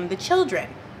giving him the children.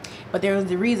 But there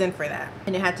was a reason for that,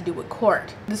 and it had to do with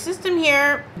court. The system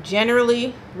here,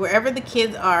 generally, wherever the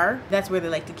kids are, that's where they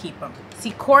like to keep them.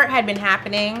 See, court had been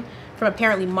happening from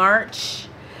apparently March,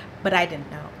 but I didn't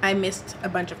know. I missed a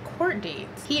bunch of court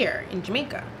dates here in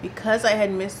Jamaica. Because I had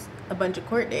missed a bunch of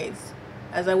court dates,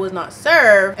 as I was not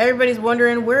served, everybody's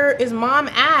wondering, where is mom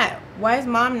at? Why is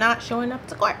mom not showing up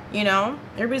to court? You know,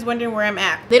 everybody's wondering where I'm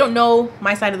at. They don't know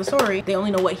my side of the story. They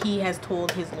only know what he has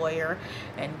told his lawyer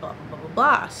and blah blah blah blah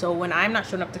blah. So when I'm not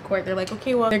showing up to court, they're like,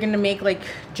 okay, well, they're gonna make like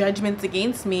judgments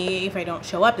against me if I don't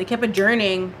show up. They kept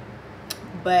adjourning,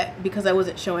 but because I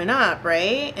wasn't showing up,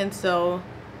 right? And so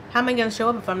how am I gonna show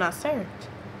up if I'm not served?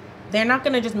 They're not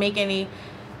gonna just make any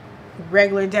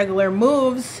regular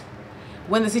moves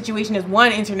when the situation is,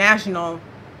 one, international,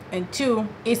 and two,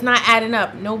 it's not adding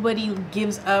up. Nobody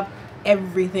gives up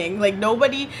everything. Like,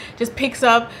 nobody just picks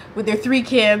up with their 3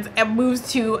 kids and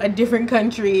moves to a different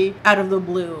country out of the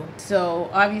blue. So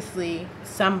obviously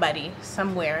somebody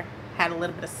somewhere had a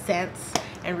little bit of sense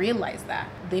and realized that.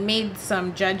 They made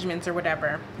some judgments or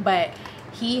whatever, but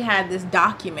he had this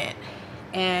document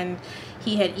and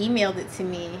he had emailed it to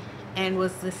me and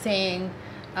was saying,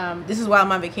 this is while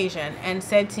I'm on vacation, and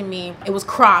said to me, it was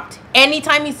cropped.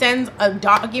 Anytime he sends a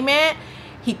document,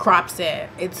 he crops it.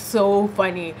 It's so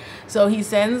funny. So he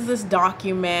sends this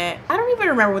document. I don't even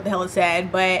remember what the hell it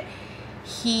said, but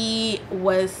he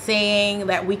was saying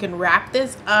that we can wrap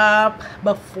this up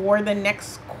before the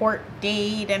next court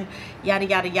date and yada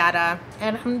yada yada.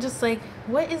 And I'm just like,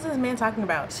 what is this man talking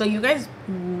about? So you guys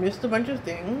missed a bunch of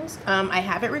things. I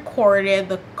have it recorded,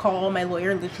 the call. My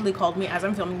lawyer literally called me as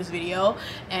I'm filming this video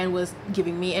and was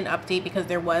giving me an update, because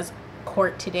there was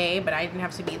court today, but I didn't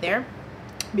have to be there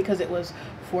because it was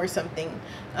for something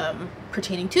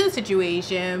pertaining to the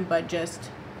situation, but just,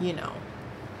 you know,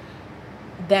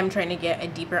 them trying to get a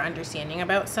deeper understanding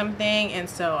about something. And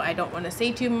so I don't want to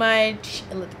say too much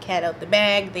and let the cat out the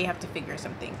bag. They have to figure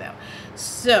some things out.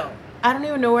 So I don't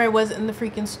even know where I was in the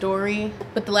freaking story,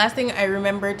 but the last thing I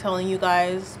remember telling you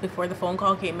guys before the phone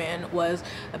call came in was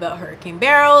about Hurricane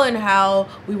Beryl and how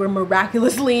we were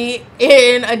miraculously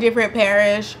in a different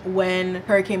parish when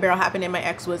Hurricane Beryl happened and my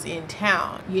ex was in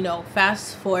town. You know,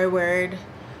 fast forward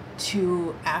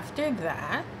to after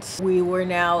that, we were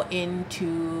now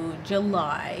into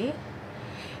July,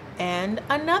 and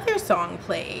another song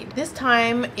played. This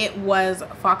time it was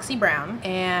Foxy Brown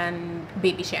and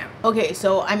Baby Sham. Okay,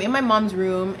 so I'm in my mom's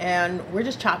room and we're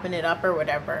just chopping it up or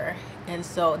whatever. And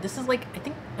so this is like,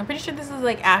 I'm pretty sure this is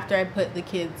like after I put the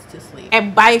kids to sleep.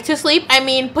 And by to sleep, I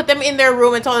mean put them in their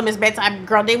room and told them it's bedtime.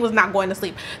 Girl, they was not going to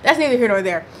sleep. That's neither here nor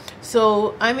there.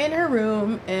 So I'm in her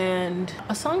room and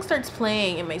a song starts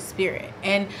playing in my spirit.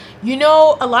 And you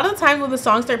know, a lot of the times when the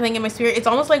songs start playing in my spirit, it's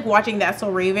almost like watching That's So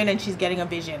Raven and she's getting a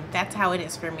vision. That's how it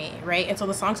is for me, right? And so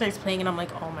the song starts playing and I'm like,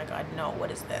 oh my God, no,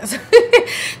 what is this?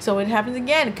 So it happens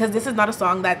again, because this is not a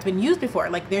song that's been used before.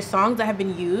 Like, there's songs that have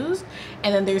been used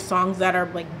and then there's songs that are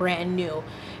like brand new.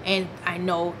 And I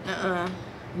know,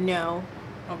 no,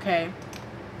 okay.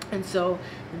 And so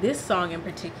this song in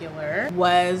particular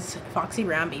was Foxy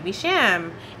Brown, Baby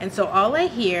Sham. And so all I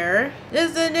hear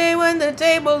is the day when the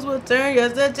tables will turn.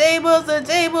 Yes, the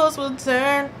tables will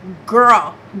turn.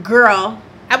 Girl.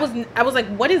 I was like,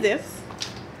 what is this?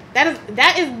 That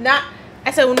is not.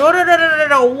 I said,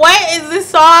 no. What is this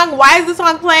song? Why is this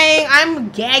song playing?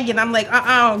 I'm gagging. I'm like,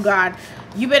 oh God.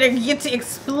 You better get to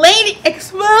explain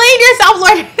yourself,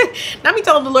 Lord. Not me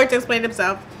telling the Lord to explain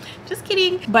himself. Just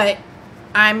kidding. But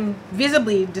I'm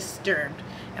visibly disturbed,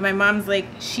 and my mom's like,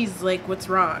 she's like, what's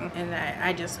wrong? And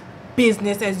I just,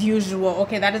 business as usual.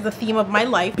 Okay, that is the theme of my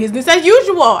life. Business as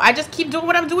usual. I just keep doing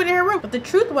what I'm doing in her room. But the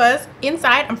truth was,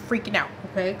 inside, I'm freaking out.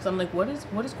 Okay, because I'm like, what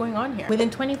is going on here? Within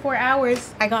 24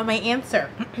 hours, I got my answer.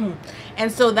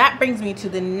 And so that brings me to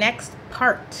the next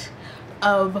part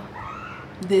of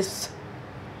this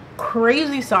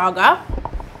crazy saga.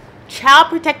 Child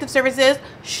Protective Services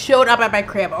showed up at my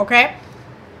crib, okay?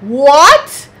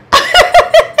 What?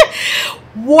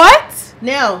 What?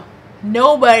 Now,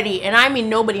 nobody, and I mean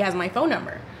nobody, has my phone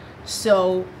number.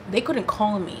 So they couldn't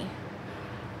call me,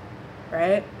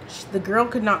 right? The girl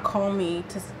could not call me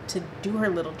to do her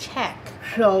little check.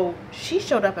 So she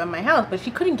showed up at my house, but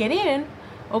she couldn't get in,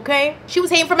 okay? She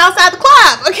was hating from outside the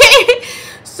club, okay?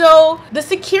 So the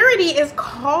security is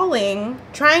calling,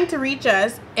 trying to reach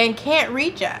us, and can't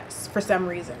reach us for some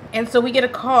reason. And so we get a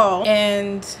call,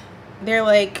 and they're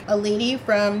like, a lady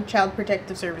from Child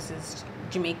Protective Services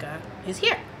Jamaica is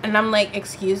here. And I'm like,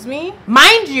 excuse me?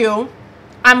 Mind you,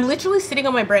 I'm literally sitting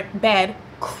on my bed,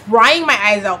 crying my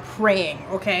eyes out, praying,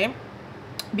 okay?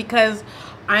 Because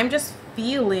I'm just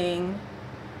feeling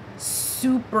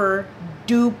super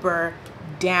duper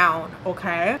down,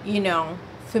 okay? You know,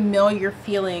 familiar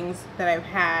feelings that I've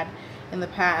had in the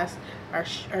past are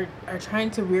trying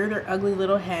to rear their ugly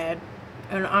little head.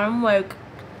 And I'm like,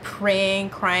 praying,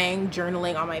 crying,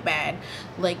 journaling on my bed,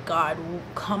 like, God,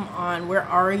 come on, where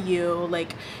are you?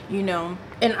 Like, you know.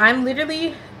 And I'm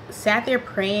literally sat there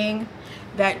praying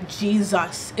that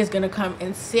Jesus is gonna come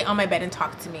and sit on my bed and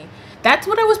talk to me. That's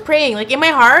what I was praying. Like, in my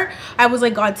heart, I was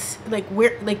like, God, like,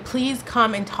 where, like, please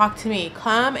come and talk to me.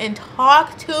 Come and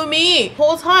talk to me. The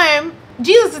whole time,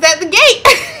 Jesus is at the gate.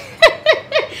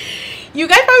 You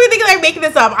guys probably think I'm making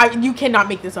this up. You cannot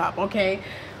make this up, okay?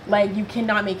 Like, you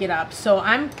cannot make it up. So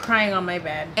I'm crying on my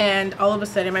bed, and all of a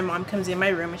sudden my mom comes in my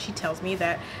room and she tells me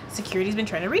that security's been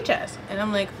trying to reach us. And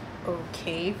I'm like,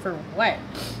 okay, for what?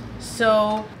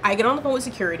 So I get on the phone with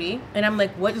security and I'm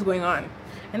like, what is going on?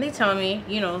 And they tell me,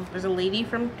 you know, there's a lady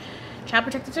from Child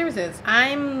Protective Services.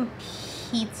 I'm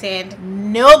heated.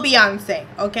 No Beyonce,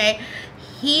 okay?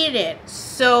 Heated.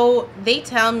 So they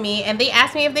tell me, and they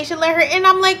ask me if they should let her in.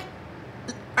 I'm like,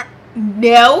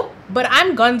 no. But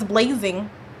I'm guns blazing.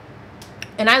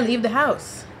 And I leave the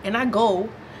house and I go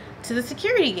to the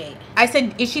security gate. I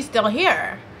said, is she still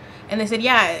here? And they said,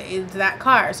 yeah, it's that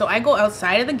car. So I go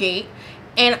outside of the gate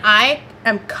and I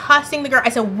am cussing the girl. I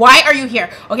said, why are you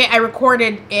here? Okay, I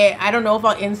recorded it. I don't know if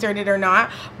I'll insert it or not,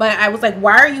 but I was like,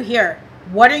 why are you here?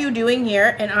 What are you doing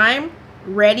here? And I'm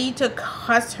ready to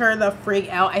cuss her the frig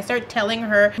out. I start telling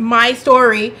her my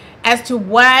story as to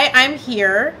why I'm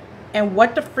here and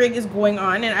what the frig is going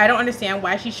on, and I don't understand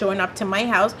why she's showing up to my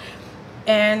house.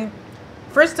 And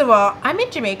first of all, I'm in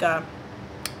Jamaica.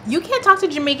 You can't talk to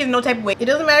Jamaicans no type of way. It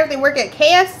doesn't matter if they work at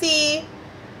KFC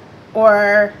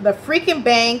or the freaking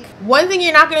bank. One thing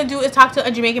you're not gonna do is talk to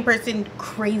a Jamaican person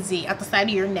crazy at the side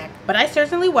of your neck. But I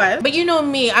certainly was. But you know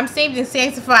me, I'm saved and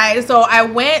sanctified, so I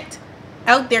went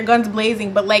out there guns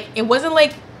blazing. But like, it wasn't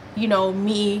like, you know,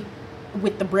 me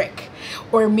with the brick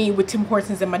or me with Tim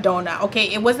Hortons and Madonna,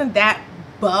 okay? It wasn't that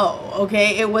bow,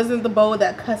 okay? It wasn't the bow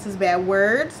that cusses bad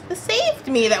words. It saved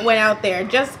me that went out there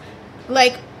just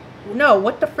like, no,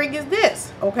 what the frig is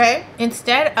this, okay?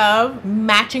 Instead of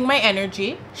matching my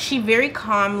energy, she very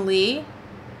calmly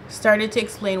started to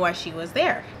explain why she was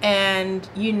there. And,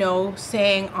 you know,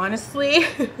 saying, honestly,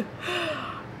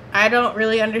 I don't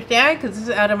really understand because this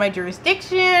is out of my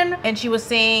jurisdiction. And she was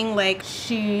saying, like,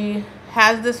 she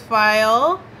has this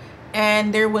file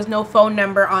and there was no phone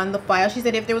number on the file. She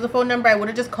said if there was a phone number, I would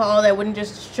have just called. I wouldn't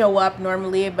just show up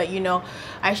normally. But, you know,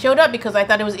 I showed up because I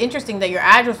thought it was interesting that your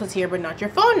address was here but not your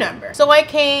phone number. So I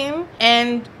came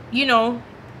and, you know,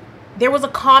 there was a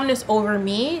calmness over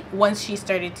me once she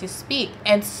started to speak.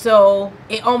 And so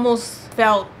it almost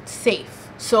felt safe.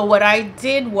 So what I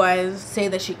did was say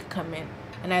that she could come in,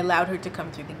 and I allowed her to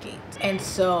come through the gate. And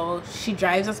so she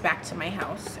drives us back to my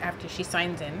house after she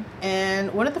signs in.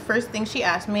 And one of the first things she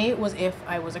asked me was if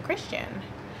I was a Christian.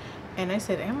 And I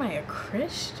said, am I a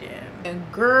Christian?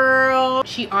 And girl,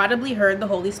 she audibly heard the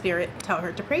Holy Spirit tell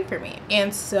her to pray for me.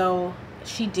 And so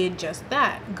she did just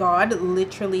that. God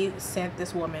literally sent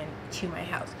this woman to my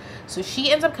house. So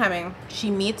she ends up coming. She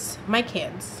meets my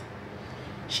kids.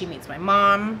 She meets my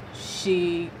mom.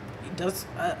 She does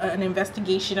an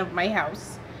investigation of my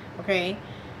house. Okay.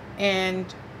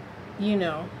 And, you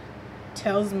know,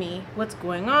 tells me what's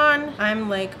going on. I'm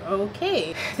like,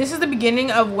 okay. This is the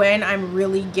beginning of when I'm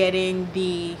really getting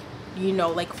the, you know,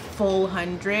 like full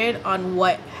 100 on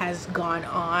what has gone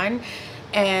on,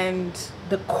 and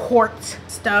the court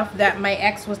stuff that my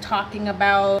ex was talking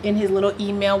about in his little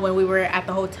email when we were at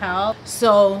the hotel.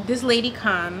 So this lady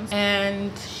comes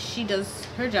and she does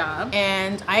her job,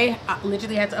 and I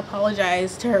literally had to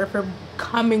apologize to her for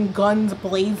coming guns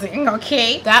blazing.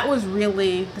 Okay, that was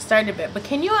really the start of it. But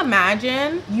can you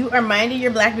imagine, you are minding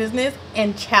your black business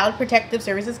and Child Protective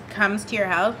Services comes to your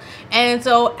house? And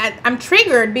so I'm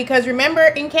triggered because remember,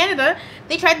 in Canada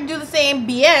they tried to do the same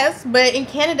BS, but in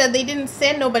Canada they didn't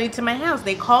send nobody to my house.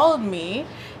 They called me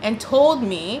and told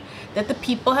me that the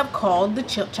people have called the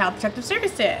Child Protective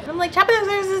Services. And I'm like, Child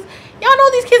Protective Services, y'all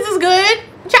know these kids is good.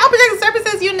 Child Protective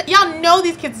Services, y'all know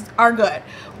these kids are good.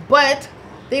 But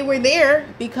they were there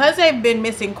because I've been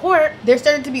missing court. There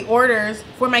started to be orders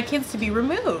for my kids to be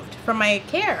removed from my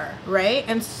care, right?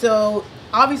 And so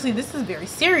obviously this is very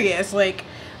serious. Like,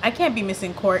 I can't be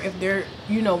missing court if they're,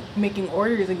 you know, making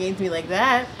orders against me like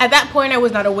that. At that point, I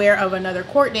was not aware of another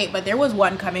court date, but there was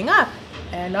one coming up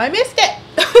and I missed it.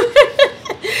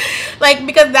 Like,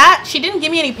 because that, she didn't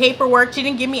give me any paperwork. She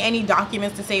didn't give me any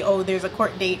documents to say, oh, there's a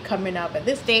court date coming up at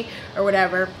this date or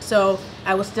whatever. So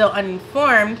I was still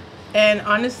uninformed. And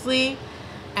honestly,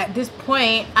 at this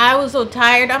point, I was so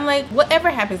tired. I'm like, whatever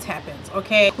happens, happens,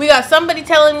 okay? We got somebody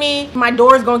telling me my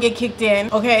door is gonna get kicked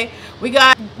in, okay? We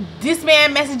got this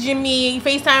man messaging me,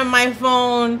 FaceTiming my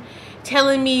phone,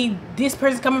 telling me this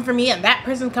person's coming for me and that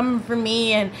person's coming for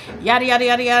me and yada, yada,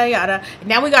 yada, yada, yada.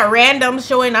 Now we got randoms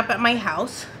showing up at my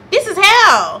house. This is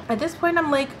hell. At this point,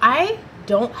 I'm like, I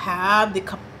don't have the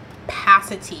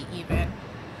capacity even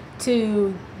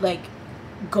to, like,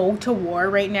 go to war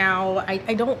right now.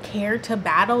 I don't care to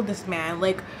battle this man.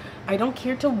 Like, I don't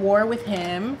care to war with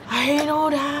him. I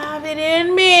don't have it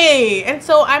in me. And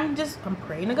so I'm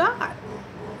praying to God.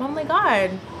 Oh my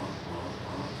God,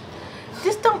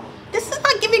 this is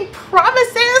not giving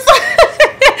promises.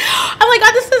 I'm like,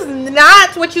 God, this is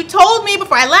not what you told me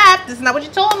before I left. This is not what you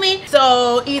told me.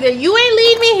 So either you ain't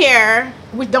lead me here,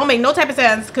 which don't make no type of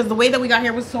sense because the way that we got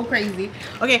here was so crazy.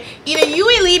 Okay, either you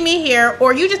ain't lead me here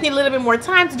or you just need a little bit more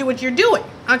time to do what you're doing.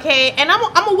 Okay, and I'm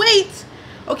gonna wait.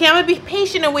 Okay, I'm gonna be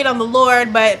patient and wait on the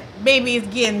Lord, but baby, it's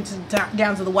getting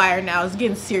down to the wire now. It's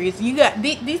getting serious. You got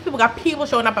these people got people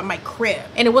showing up at my crib,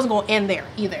 and it wasn't gonna end there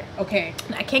either. Okay,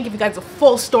 I can't give you guys a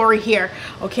full story here.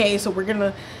 Okay, so we're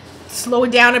gonna slow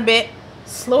it down a bit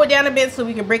so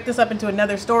we can break this up into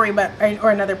another story, but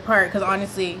or another part, because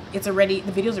honestly, the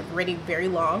videos are already very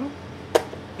long.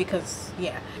 Because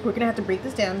yeah, we're gonna have to break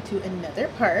this down to another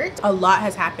part. A lot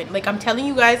has happened. Like, I'm telling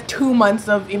you guys, 2 months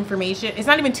of information. It's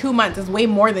not even 2 months, it's way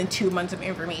more than 2 months of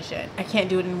information. I can't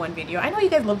do it in one video. I know you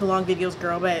guys love the long videos,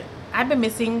 girl, but I've been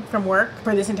missing from work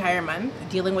for this entire month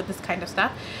dealing with this kind of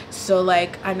stuff. So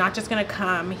like, I'm not just gonna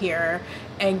come here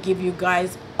and give you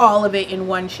guys all of it in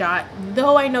one shot,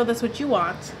 though I know that's what you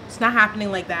want. It's not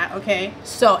happening like that, okay?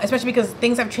 So, especially because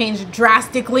things have changed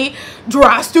drastically,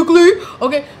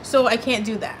 okay? So I can't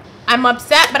do that. I'm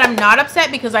upset, but I'm not upset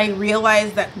because I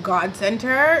realized that God sent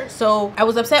her. So I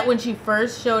was upset when she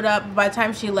first showed up. By the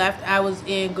time she left, I was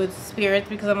in good spirits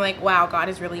because I'm like, wow, God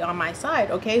is really on my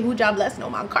side, okay? Who job less, no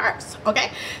man cars,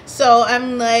 okay? So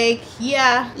I'm like,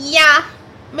 yeah,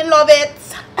 me love it.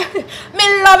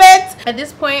 Me love it. At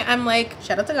this point, I'm like,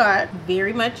 shout out to God.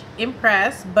 Very much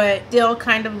impressed, but still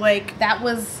kind of like, that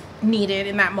was needed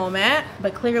in that moment.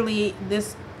 But clearly,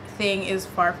 this thing is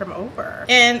far from over.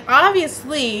 And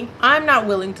obviously, I'm not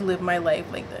willing to live my life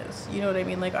like this. You know what I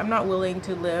mean? Like, I'm not willing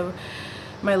to live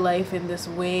my life in this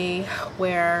way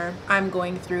where I'm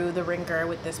going through the ringer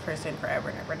with this person forever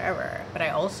and ever and ever. But I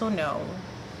also know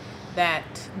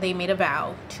that they made a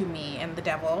vow to me and the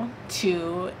devil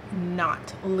to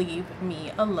not leave me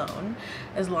alone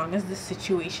as long as this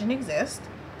situation exists.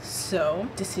 So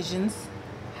decisions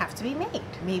have to be made.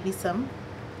 Maybe some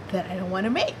that I don't want to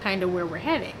make. Kind of where we're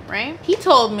heading, right? He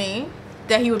told me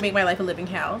that he would make my life a living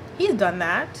hell. He's done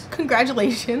that.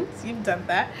 Congratulations, you've done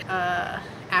that.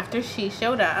 After she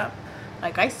showed up,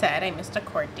 like I said, I missed a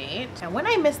court date. And when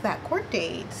I missed that court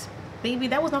date, baby,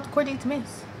 that was not the court date to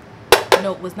miss.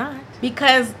 No, it was not.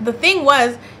 Because the thing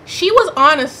was, she was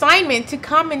on assignment to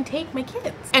come and take my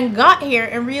kids, and got here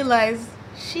and realized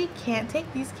she can't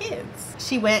take these kids.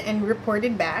 She went and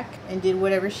reported back and did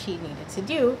whatever she needed to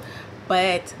do.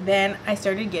 But then I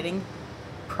started getting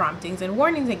promptings and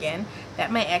warnings again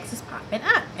that my ex is popping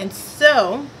up. And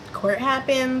so court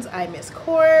happens, I miss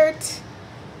court.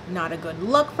 Not a good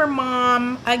look for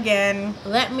mom. Again,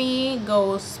 let me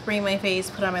go spray my face,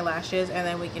 put on my lashes, and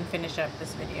then we can finish up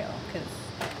this video because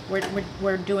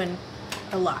we're doing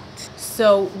a lot.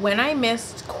 So when I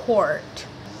missed court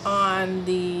on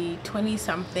the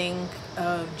 20-something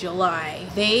of July,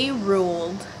 they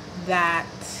ruled that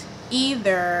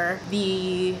either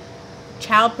the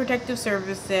Child Protective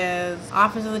Services,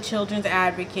 Office of the Children's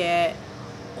Advocate,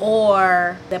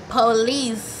 or the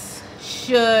police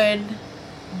should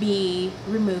be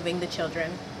removing the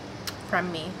children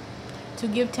from me to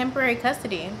give temporary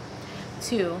custody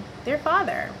to their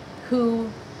father, who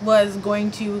was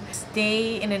going to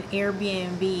stay in an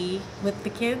Airbnb with the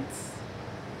kids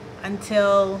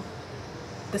until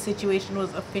the situation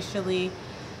was officially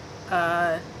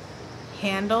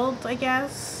handled, I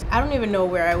guess. I don't even know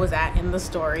where I was at in the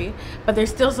story, but there's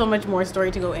still so much more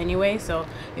story to go anyway, so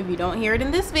if you don't hear it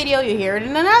in this video, you hear it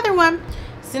in another one.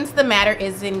 Since the matter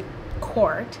is in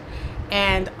court,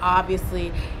 and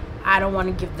obviously I don't want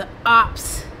to give the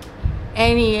ops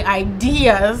any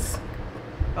ideas,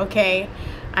 okay,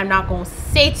 I'm not gonna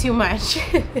say too much.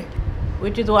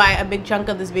 Which is why a big chunk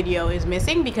of this video is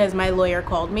missing, because my lawyer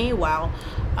called me while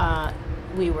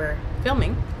we were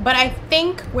filming. But I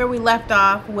think where we left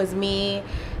off was me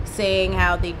saying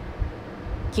how they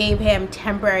gave him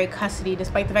temporary custody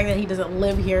despite the fact that he doesn't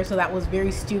live here, so that was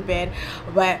very stupid.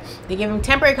 But they gave him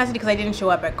temporary custody because I didn't show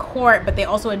up at court, but they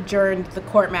also adjourned the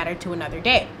court matter to another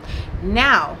day.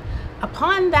 Now,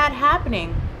 upon that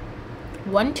happening,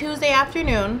 one Tuesday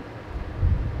afternoon,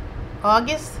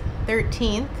 August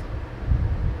 13th,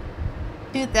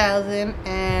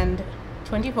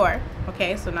 2024,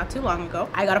 okay, so not too long ago,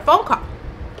 I got a phone call.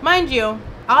 Mind you,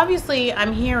 obviously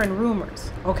I'm hearing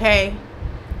rumors, okay?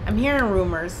 I'm hearing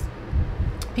rumors.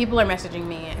 People are messaging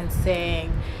me and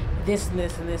saying this and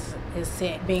this and this is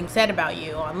being said about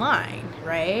you online,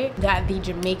 right? That the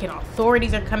Jamaican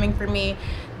authorities are coming for me.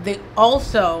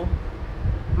 Also,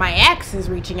 my ex is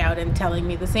reaching out and telling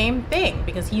me the same thing,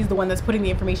 because he's the one that's putting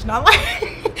the information online.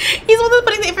 He's the one that's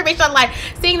putting the information online,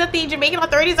 saying that the Jamaican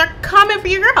authorities are coming for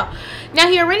your girl. Now,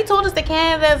 he already told us that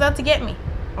Canada is out to get me.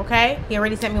 Okay, he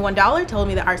already sent me $1, told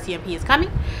me the RCMP is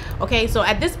coming. Okay, so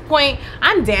at this point,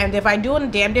 I'm damned if I do and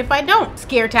damned if I don't.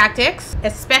 Scare tactics,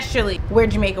 especially where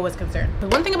Jamaica was concerned. The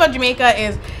one thing about Jamaica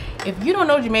is, if you don't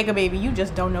know Jamaica, baby, you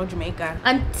just don't know Jamaica.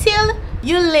 Until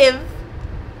you live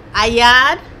a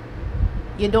yard,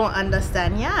 you don't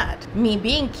understand yard. Me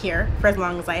being here for as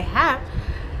long as I have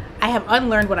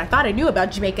unlearned what I thought I knew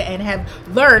about Jamaica and have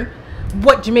learned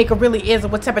what Jamaica really is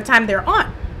and what type of time they're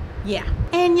on. Yeah,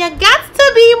 and you got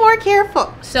to be more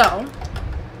careful. So,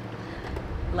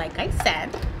 like I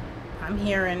said, I'm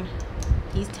hearing,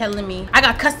 he's telling me, I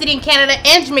got custody in Canada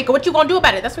and Jamaica. What you gonna do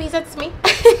about it? That's what he said to me.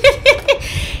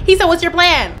 He said, what's your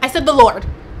plan? I said, the Lord.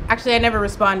 Actually, I never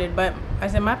responded, but I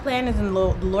said, my plan is in the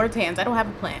Lord's hands. I don't have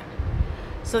a plan.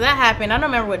 So that happened. I don't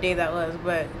remember what day that was,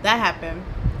 but that happened.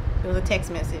 It was a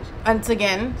text message. Once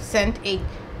again, sent a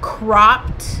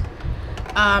cropped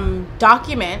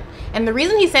document. And the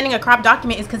reason he's sending a cropped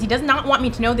document is because he does not want me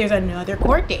to know there's another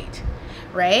court date,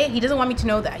 right? He doesn't want me to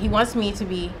know that. He wants me to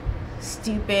be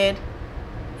stupid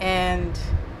and,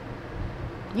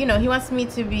 you know, he wants me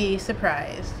to be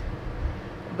surprised.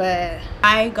 But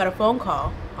I got a phone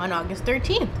call on August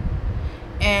 13th.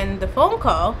 And the phone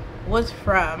call was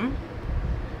from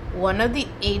one of the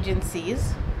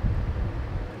agencies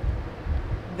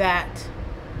that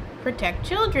protect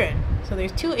children. So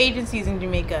there's two agencies in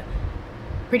Jamaica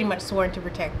pretty much sworn to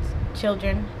protect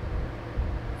children,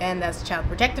 and that's Child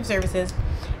Protective Services,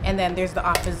 and then there's the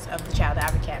Office of the Child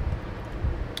Advocate.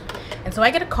 And so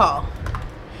I get a call,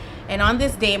 and on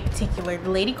this day in particular, the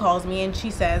lady calls me and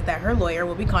she says that her lawyer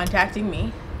will be contacting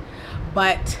me,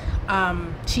 but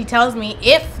she tells me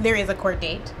if there is a court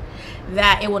date,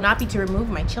 that it will not be to remove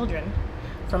my children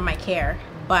from my care,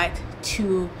 but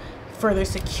to further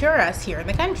secure us here in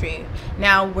the country.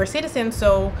 Now, we're citizens,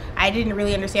 so I didn't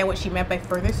really understand what she meant by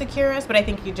further secure us, but I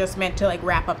think it just meant to like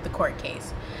wrap up the court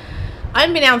case.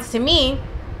 Unbeknownst to me,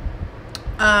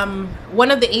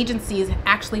 one of the agencies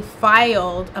actually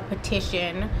filed a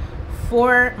petition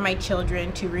for my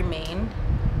children to remain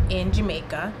in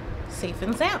Jamaica safe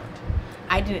and sound.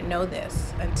 I didn't know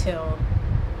this until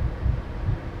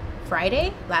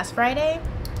last Friday.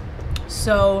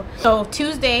 So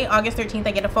Tuesday, August 13th,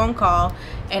 I get a phone call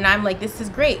and I'm like, this is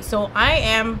great. So I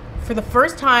am, for the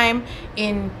first time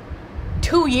in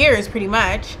 2 years pretty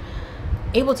much,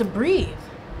 able to breathe.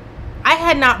 I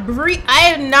had not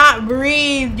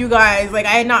breathed, you guys. Like,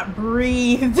 I had not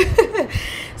breathed.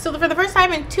 So for the first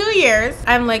time in 2 years,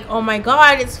 I'm like, oh my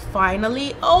God, it's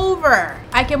finally over.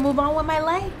 I can move on with my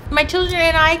life. My children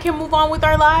and I can move on with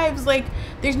our lives. Like,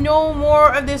 there's no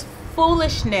more of this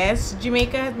foolishness.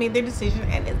 Jamaica has made their decision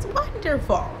and it's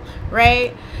wonderful,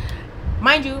 right?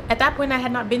 Mind you, at that point, I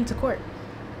had not been to court.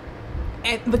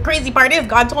 And the crazy part is,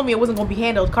 God told me it wasn't going to be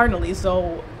handled carnally,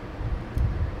 so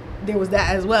there was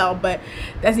that as well, but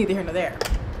that's neither here nor there.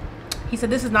 He said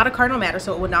this is not a carnal matter,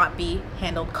 so it would not be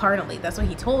handled carnally. That's what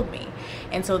he told me.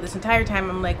 And so this entire time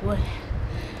I'm like, what?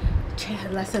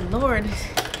 I said, Lord,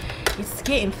 it's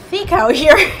getting thick out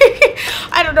here.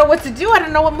 I don't know what to do. I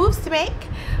don't know what moves to make.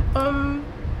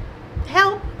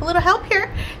 Help, a little help here,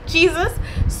 Jesus.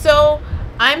 So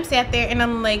I'm sat there and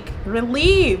I'm like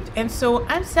relieved, and so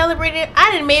I'm celebrating.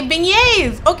 I done made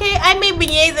beignets. Okay, I made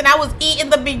beignets and I was eating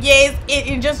the beignets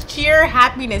in just sheer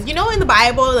happiness. You know, in the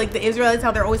Bible, like the Israelites,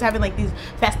 how they're always having like these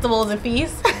festivals and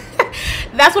feasts.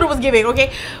 That's what it was giving.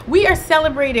 Okay, we are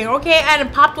celebrating. Okay, I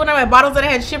had popped one of my bottles that I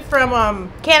had shipped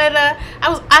from Canada.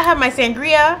 I have my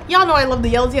sangria. Y'all know I love the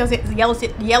yellowtail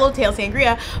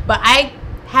sangria, but I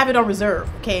have it on reserve.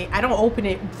 Okay, I don't open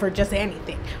it for just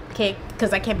anything. Okay,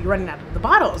 because I can't be running out of the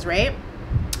bottles, right?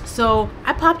 So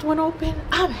I popped one open.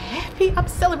 I'm happy. I'm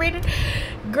celebrating.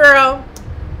 Girl,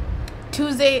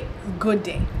 Tuesday, good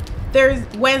day.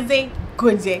 Wednesday,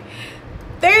 good day.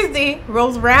 Thursday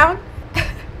rolls around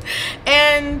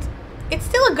and it's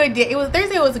still a good day.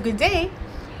 Thursday was a good day,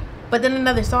 but then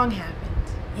another song happened.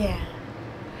 Yeah.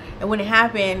 And when it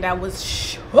happened, I was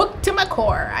shook to my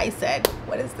core. I said,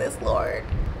 what is this, Lord?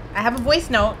 I have a voice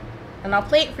note and I'll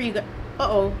play it for you guys.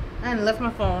 Uh-oh, I left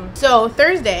my phone. So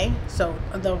Thursday,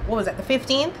 what was that, the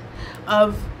 15th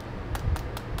of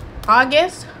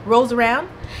August rolls around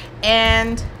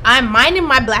and I'm minding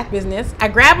my black business. I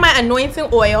grab my anointing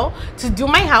oil to do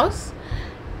my house,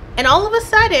 and all of a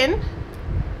sudden,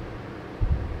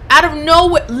 out of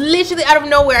nowhere, literally out of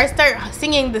nowhere, I start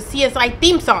singing the CSI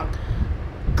theme song.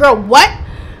 Girl, what?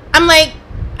 I'm like,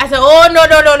 I said, oh,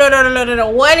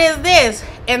 no, what is this?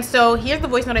 And so here's the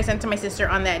voice note I sent to my sister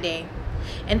on that day.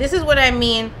 And this is what I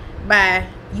mean by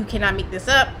you cannot make this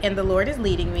up, and the Lord is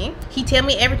leading me. He tell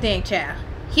me everything, child.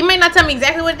 He might not tell me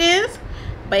exactly what it is,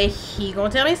 but he gonna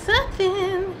tell me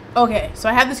something. Okay, so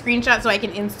I have the screenshot so I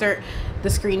can insert the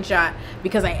screenshot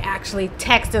because I actually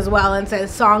text as well and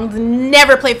says songs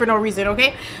never play for no reason.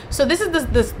 Okay, so this is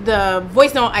the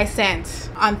voice note I sent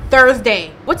on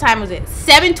Thursday. What time was it?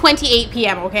 7:28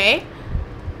 p.m. Okay,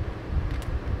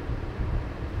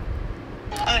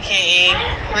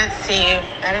 let's see.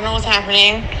 I don't know what's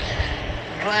happening,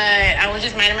 but I was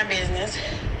just minding my business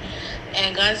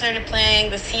and God started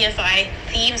playing the CSI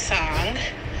theme song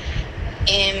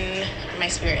in my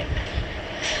spirit.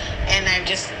 And I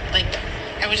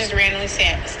was just randomly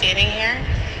standing here,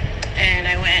 and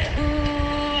I went, who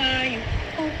are you?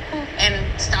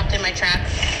 And stopped in my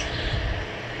tracks.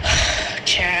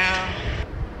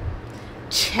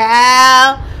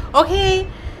 Ciao. Okay,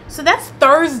 so that's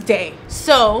Thursday.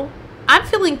 So I'm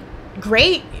feeling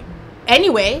great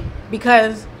anyway,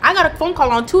 because I got a phone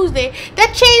call on Tuesday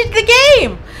that changed the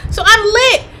game. So I'm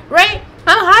lit, right?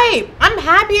 I'm hype. I'm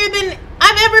happier than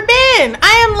I've ever been.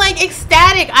 I am like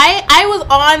ecstatic. I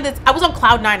was on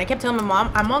cloud 9. I kept telling my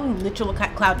mom I'm on literal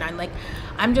cloud 9. Like,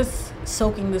 I'm just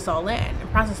soaking this all in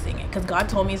and processing it, because God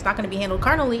told me it's not going to be handled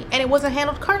carnally, and it wasn't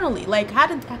handled carnally. Like, how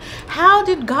did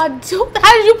God do that?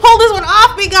 How did you pull this one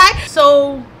off, big guy?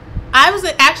 So I was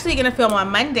actually going to film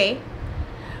on Monday,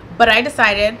 but I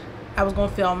decided I was going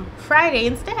to film Friday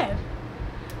instead.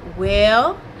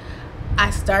 Well, I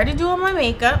started doing my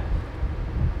makeup,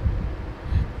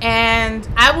 and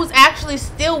I was actually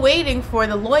still waiting for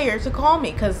the lawyer to call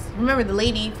me, because remember, the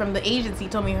lady from the agency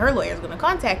told me her lawyer is going to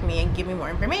contact me and give me more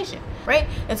information, right?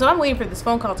 And so I'm waiting for this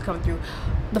phone call to come through.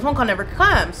 The phone call never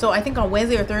comes. So I think on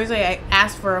Wednesday or Thursday I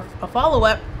asked for a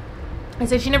follow-up. I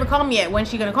said, she never called me yet. When's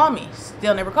she going to call me?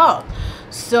 Still never called.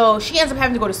 So she ends up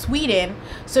having to go to Sweden.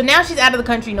 So now she's out of the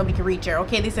country. Nobody can reach her.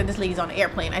 Okay, they said this lady's on an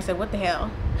airplane. I said, what the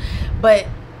hell? But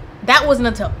that wasn't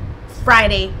until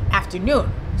Friday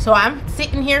afternoon. So I'm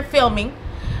sitting here filming.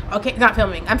 Okay, not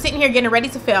filming. I'm sitting here getting ready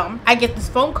to film. I get this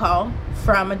phone call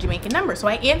from a Jamaican number. So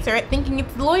I answer it thinking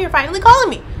it's the lawyer finally calling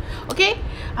me. Okay? So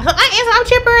I answer. I'm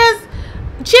chipper as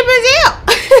chipper as hell.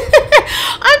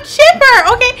 I'm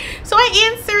chipper. Okay, so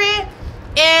I answer it,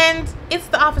 and it's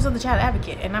the Office of the Child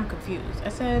Advocate, and I'm confused. I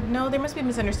said, no, there must be a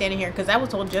misunderstanding here, because I was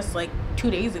told just like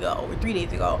 2 days ago or 3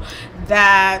 days ago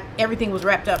that everything was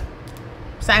wrapped up,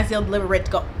 signed, sealed, delivered, ready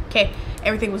to go. Okay,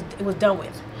 everything was done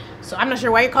with. So I'm not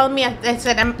sure why you're calling me. I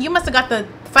said, you must have got the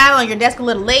file on your desk a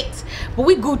little late, but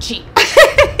we Gucci.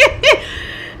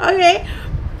 Okay,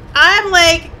 I'm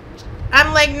like,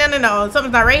 no,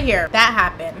 something's not right here. That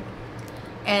happened,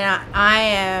 and I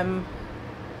am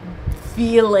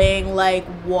feeling like,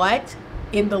 what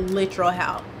in the literal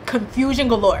hell? Confusion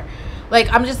galore.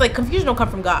 Like, I'm just like, confusion don't come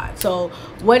from God. So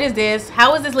what is this?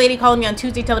 How is this lady calling me on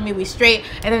Tuesday telling me we straight,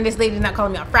 and then this lady's not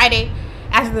calling me on Friday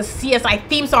after the CSI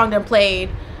theme song done played?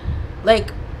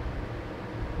 Like,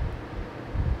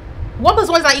 1 +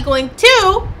 1 is not equaling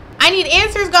 2. I need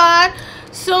answers, God.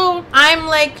 So I'm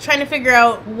like trying to figure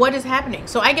out what is happening.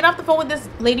 So I get off the phone with this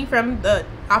lady from the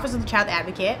Office of the Child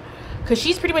Advocate, because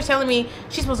she's pretty much telling me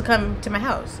she's supposed to come to my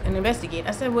house and investigate.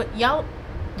 I said, what, y'all,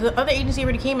 the other agency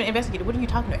already came and investigated. What are you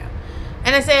talking about?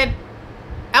 And I said,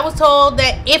 I was told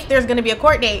that if there's going to be a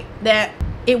court date, that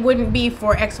it wouldn't be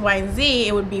for X, Y, and Z.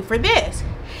 It would be for this.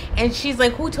 And she's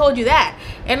like, who told you that?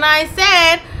 And I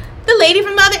said, the lady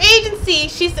from the other agency.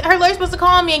 Her lawyer's supposed to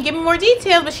call me and give me more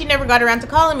details, but she never got around to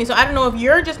calling me. So I don't know if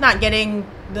you're just not getting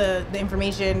the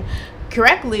information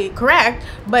correct,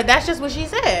 but that's just what she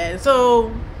said.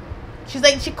 So she's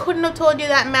like, she couldn't have told you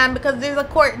that, ma'am, because there's a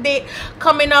court date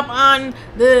coming up on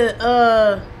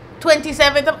the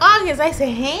 27th of August. I said,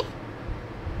 hey?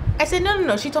 I said,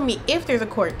 no. She told me if there's a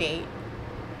court date,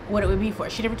 what it would be for.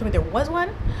 She never told me there was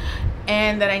one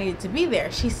and that I needed to be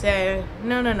there. She said,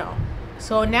 no.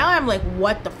 So now I'm like,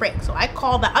 what the frick? So I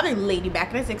called the other lady back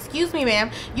and I said, excuse me, ma'am,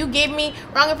 you gave me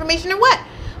wrong information or what?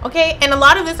 Okay, and a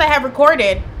lot of this I have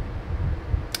recorded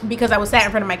because I was sat in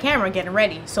front of my camera getting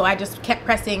ready. So I just kept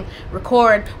pressing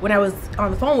record when I was on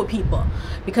the phone with people,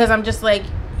 because I'm just like,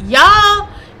 y'all,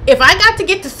 if I got to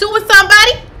get to suing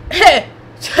somebody,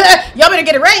 y'all better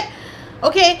get it right.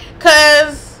 Okay,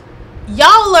 because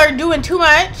y'all are doing too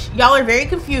much. Y'all are very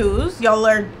confused. Y'all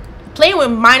are playing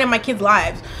with mine and my kids'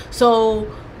 lives. So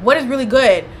what is really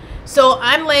good? So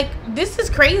I'm like, this is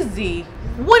crazy.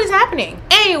 What is happening?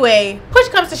 Anyway, push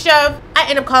comes to shove, I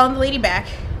end up calling the lady back,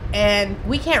 and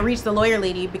we can't reach the lawyer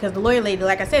lady because the lawyer lady,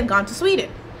 like I said, gone to Sweden.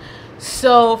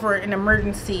 So for an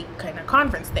emergency kind of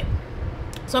conference thing.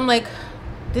 So I'm like,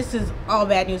 this is all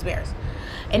bad news bears.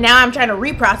 And now I'm trying to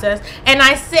reprocess. And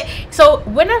I said, so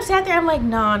when I sat there, I'm like,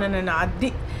 no.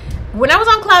 When I was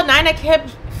on cloud 9, I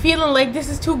kept feeling like this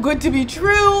is too good to be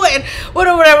true and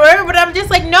whatever, but I'm just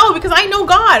like, no, because I know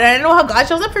God and I know how God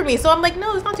shows up for me. So I'm like,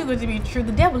 no, it's not too good to be true.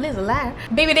 The devil is a liar.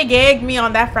 Baby, they gagged me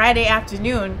on that Friday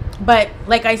afternoon. But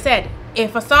like I said,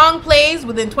 if a song plays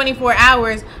within 24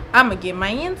 hours, I'm gonna get my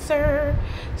answer.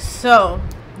 So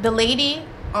the lady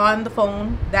on the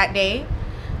phone that day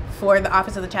for the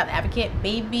Office of the Child Advocate,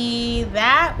 baby,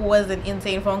 that was an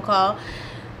insane phone call,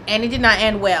 and it did not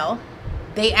end well.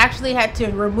 They actually had to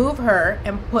remove her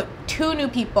and put 2 new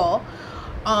people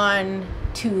on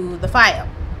to the file,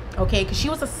 okay, because she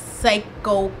was a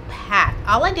psychopath.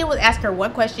 All I did was ask her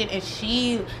one question and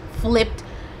she flipped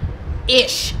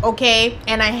ish, okay,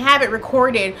 and I have it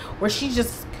recorded where she's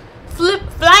just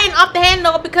flying off the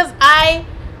handle because I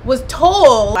was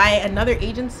told by another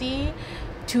agency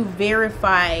to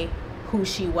verify who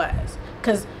she was,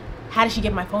 because how did she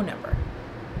get my phone number,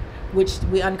 which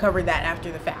we uncovered that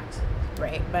after the fact,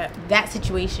 right? But that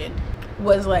situation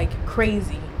was like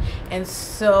crazy, and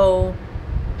so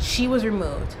she was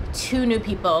removed. 2 new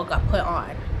people got put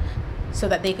on so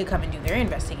that they could come and do their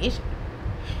investigation.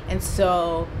 And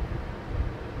so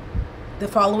the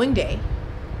following day,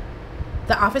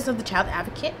 the Office of the Child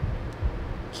Advocate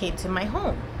came to my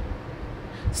home.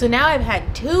 So now I've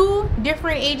had 2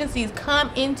 different agencies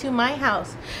come into my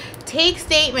house, take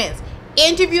statements,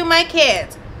 interview my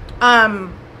kids,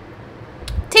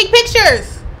 take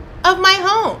pictures of my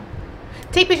home,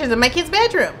 take pictures of my kid's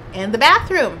bedroom and the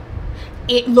bathroom,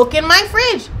 look in my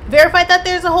fridge, verify that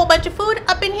there's a whole bunch of food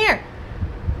up in here,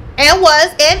 and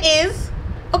was and is.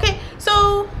 Okay,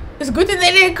 so it's good that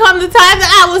they didn't come the time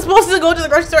that I was supposed to go to the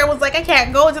grocery store. I was like, I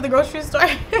can't go to the grocery store.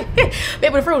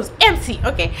 Baby, the fridge was empty.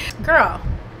 Okay, girl,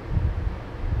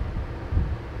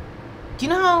 do you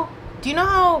know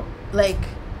how like,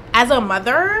 as a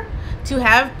mother, to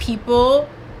have people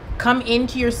come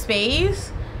into your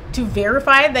space to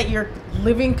verify that your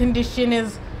living condition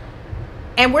is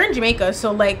And we're in Jamaica,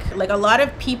 so like a lot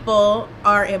of people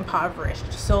are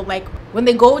impoverished. So like when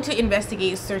they go to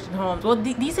investigate certain homes, well,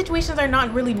 these situations are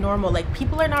not really normal. Like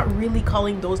people are not really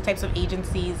calling those types of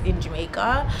agencies in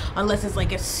Jamaica unless it's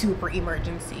like a super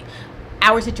emergency.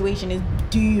 Our situation is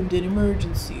deemed an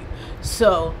emergency.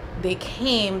 So they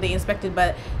came, they inspected,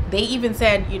 but they even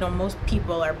said, you know, most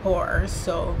people are poor.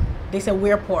 So they said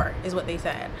we're poor is what they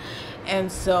said.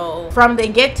 And so from they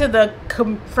get to the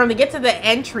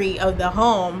entry of the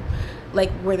home, like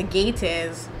where the gate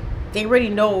is, they already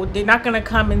know they're not gonna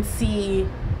come and see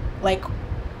like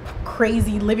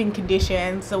crazy living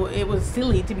conditions. So it was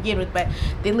silly to begin with, but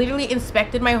they literally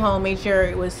inspected my home, made sure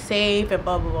it was safe and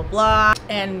blah blah blah blah,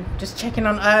 and just checking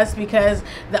on us. Because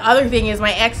the other thing is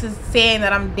my ex is saying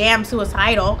that I'm damn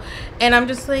suicidal, and I'm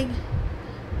just like,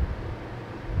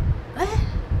 what?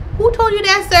 Who told you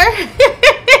that, sir?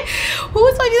 Who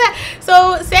told you that?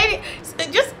 So say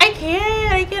just I can't.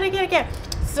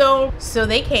 So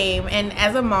they came, and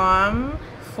as a mom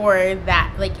for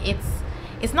that, like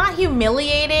it's not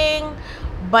humiliating,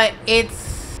 but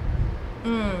it's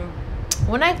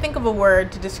when I think of a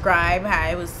word to describe how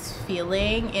I was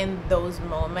feeling in those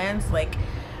moments, like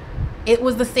it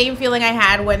was the same feeling I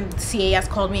had when CAS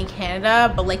called me in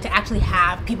Canada, but like to actually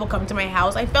have people come to my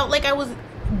house, I felt like I was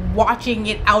watching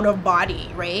it out of body,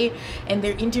 right? And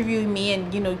they're interviewing me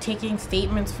and, you know, taking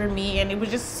statements from me, and it was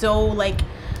just so like,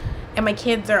 and my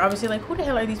kids are obviously like, who the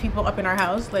hell are these people up in our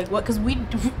house? Like what? Because we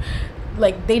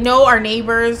like they know our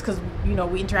neighbors, because, you know,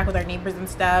 we interact with our neighbors and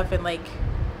stuff, and like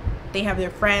they have their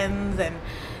friends, and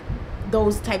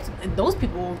those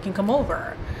people can come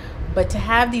over. But to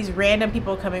have these random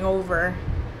people coming over,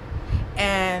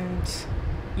 and,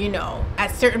 you know,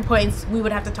 at certain points we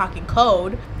would have to talk in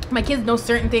code. My kids know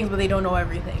certain things, but they don't know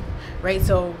everything, right?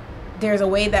 So there's a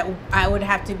way that I would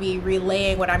have to be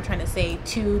relaying what I'm trying to say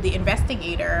to the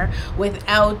investigator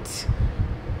without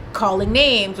calling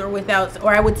names, or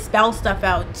I would spell stuff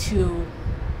out to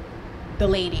the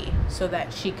lady so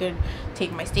that she could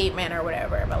take my statement or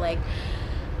whatever. But like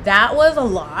that was a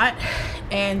lot,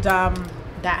 and that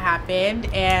happened,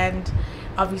 and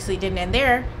obviously it didn't end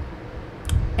there.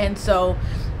 And so,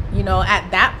 you know,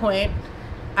 at that point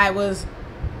I was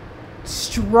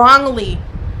strongly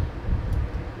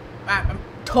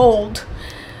told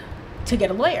to get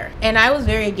a lawyer, and I was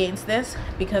very against this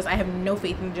because I have no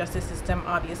faith in the justice system,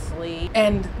 obviously,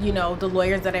 and, you know, the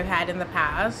lawyers that I've had in the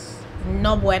past,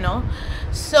 no bueno.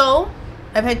 So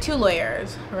I've had 2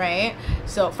 lawyers, right?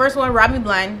 So first one, robbed me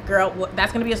blind, girl,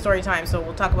 that's gonna be a story time, so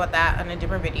we'll talk about that on a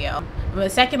different video. But the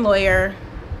second lawyer,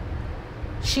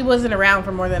 she wasn't around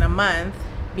for more than a month,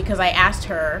 because I asked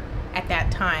her at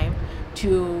that time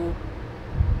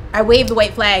I waved the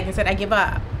white flag and said I give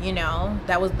up. You know,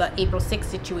 that was the April 6th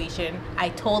situation. I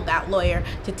told that lawyer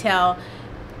to tell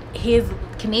his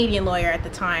Canadian lawyer at the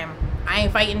time, I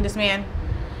ain't fighting this man.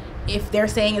 If they're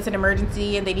saying it's an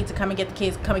emergency and they need to come and get the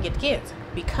kids, come and get the kids.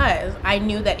 Because I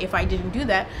knew that if I didn't do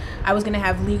that, I was going to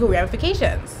have legal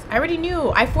ramifications. I already knew.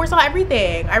 I foresaw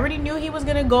everything. I already knew he was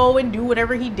going to go and do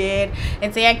whatever he did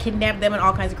and say I kidnapped them and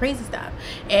all kinds of crazy stuff.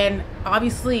 And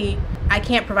obviously, I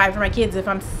can't provide for my kids if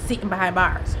I'm sitting behind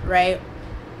bars, right?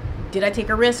 Did I take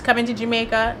a risk coming to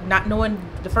Jamaica, not knowing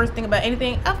the first thing about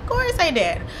anything? Of course I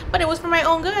did. But it was for my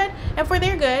own good and for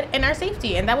their good and our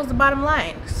safety. And that was the bottom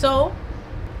line. So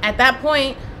at that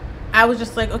point, I was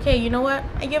just like, okay, you know what?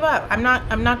 I give up. I'm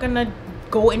not gonna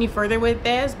go any further with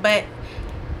this. But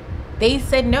they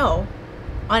said no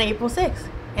on April 6th.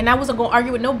 And I wasn't gonna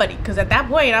argue with nobody, because at that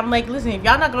point I'm like, listen, if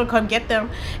y'all not gonna come get them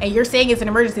and you're saying it's an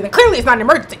emergency, then clearly it's not an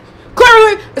emergency.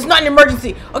 Clearly it's not an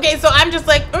emergency. Okay, so I'm just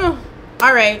like,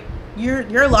 all right,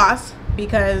 you're lost,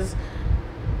 because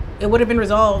it would have been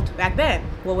resolved back then.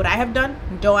 What would I have done?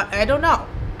 I don't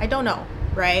know,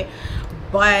 right?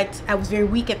 But I was very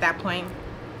weak at that point.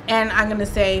 And I'm gonna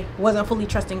say wasn't fully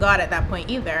trusting God at that point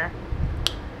either.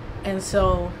 And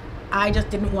so I just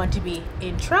didn't want to be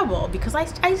in trouble, because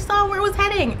I saw where it was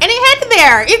heading, and it headed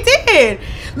there. It did.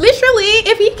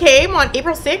 Literally, if he came on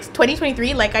April 6th,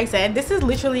 2023, like I said, this is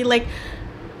literally like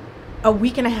a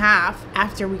week and a half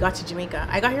after we got to Jamaica.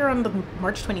 I got here on the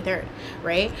March 23rd,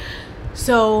 right?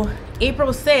 So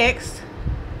April 6th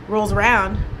rolls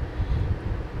around.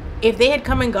 If they had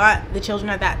come and got the children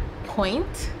at that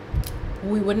point, I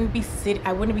wouldn't be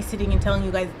sitting and telling you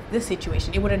guys this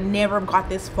situation. It would have never got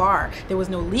this far. There was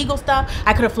no legal stuff.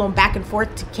 I could have flown back and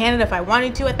forth to Canada if I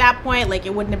wanted to at that point. Like,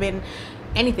 it wouldn't have been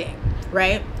anything,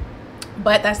 right?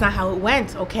 But that's not how it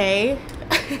went, okay?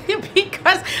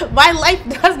 Because my life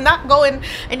does not go in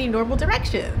any normal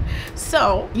direction.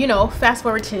 So, you know, fast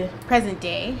forward to present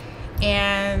day,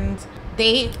 and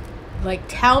they like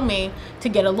tell me to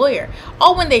get a lawyer.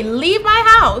 Oh, when they leave my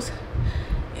house,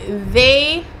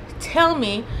 they tell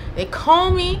me, they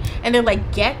call me and they're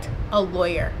like, get a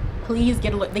lawyer, please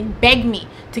get a lawyer. They beg me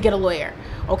to get a lawyer.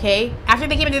 Okay, after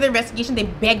they came into their investigation, they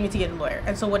begged me to get a lawyer.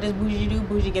 And so what does Bougie do?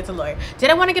 Bougie gets a lawyer. Did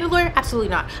I want to get a lawyer? Absolutely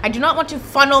not. I do not want to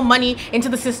funnel money into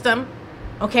the system.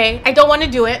 Okay, I don't want to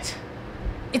do it.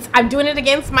 I'm doing it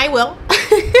against my will.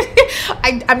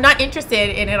 I'm not interested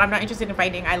in it. I'm not interested in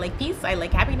fighting. I like peace. I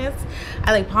like happiness.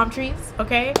 I like palm trees.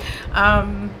 Okay,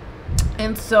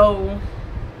 and so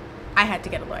I had to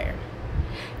get a lawyer.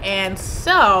 And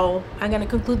so I'm gonna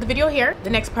conclude the video here. The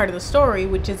next part of the story,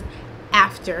 which is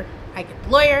after I get the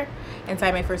lawyer and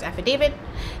sign my first affidavit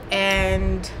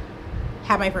and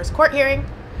have my first court hearing,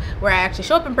 where I actually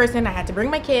show up in person. I had to bring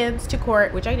my kids to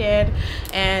court, which I did,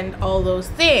 and all those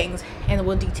things, and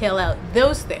we'll detail out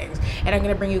those things. And I'm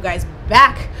gonna bring you guys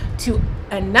back to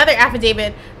another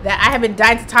affidavit that I have been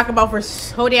dying to talk about for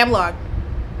so damn long,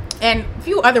 and a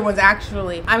few other ones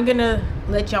actually. I'm gonna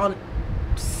let y'all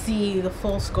see the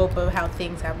full scope of how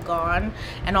things have gone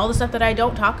and all the stuff that I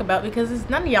don't talk about because it's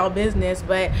none of y'all business.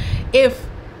 But if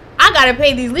I gotta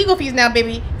pay these legal fees now,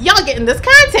 baby, y'all getting this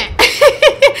content.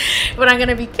 But I'm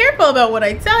gonna be careful about what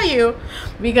I tell you,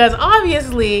 because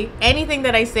obviously anything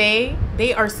that I say,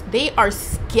 they are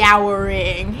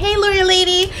scouring. Hey, lawyer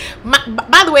lady,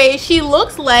 by the way, she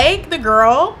looks like the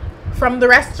girl from the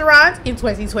restaurant in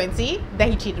 2020 that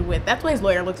he cheated with. That's what his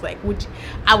lawyer looks like, which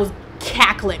I was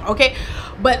cackling. Okay,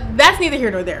 but that's neither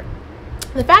here nor there.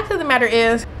 The fact of the matter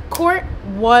is, court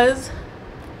was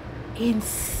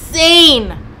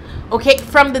insane. Okay,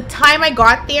 from the time I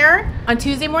got there on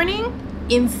Tuesday morning,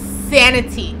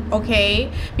 insanity.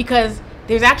 Okay, because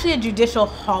there's actually a judicial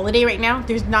holiday right now.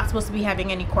 There's not supposed to be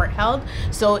having any court held,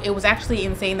 so it was actually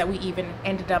insane that we even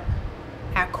ended up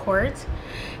at court.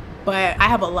 But I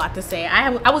have a lot to say. I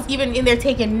was even in there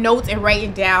taking notes and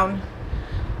writing down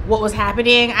what was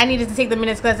happening. I needed to take the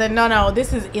minutes because I said, no,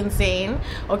 this is insane.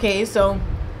 Okay, so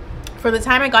for the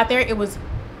time I got there, it was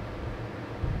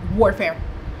warfare.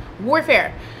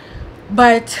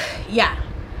 But yeah,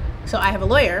 so I have a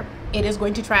lawyer. It is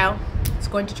going to trial. It's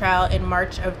going to trial in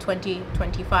March of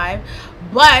 2025,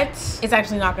 but it's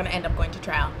actually not going to end up going to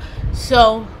trial.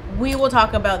 So we will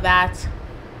talk about that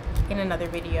in another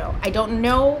video. I don't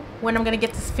know when I'm going to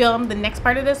get to film the next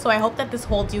part of this, so I hope that this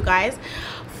holds you guys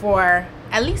for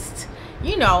at least,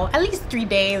 you know, at least 3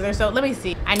 days or so. Let me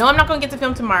see. I know I'm not going to get to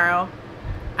film tomorrow.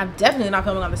 I'm definitely not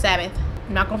filming on the Sabbath.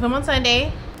 I'm not going to film on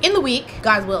Sunday. In the week,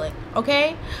 God's willing.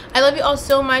 Okay, I love you all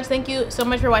so much. Thank you so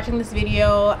much for watching this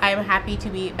video. I'm happy to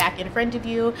be back in front of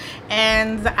you,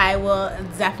 and I will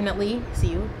definitely see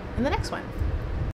you in the next one.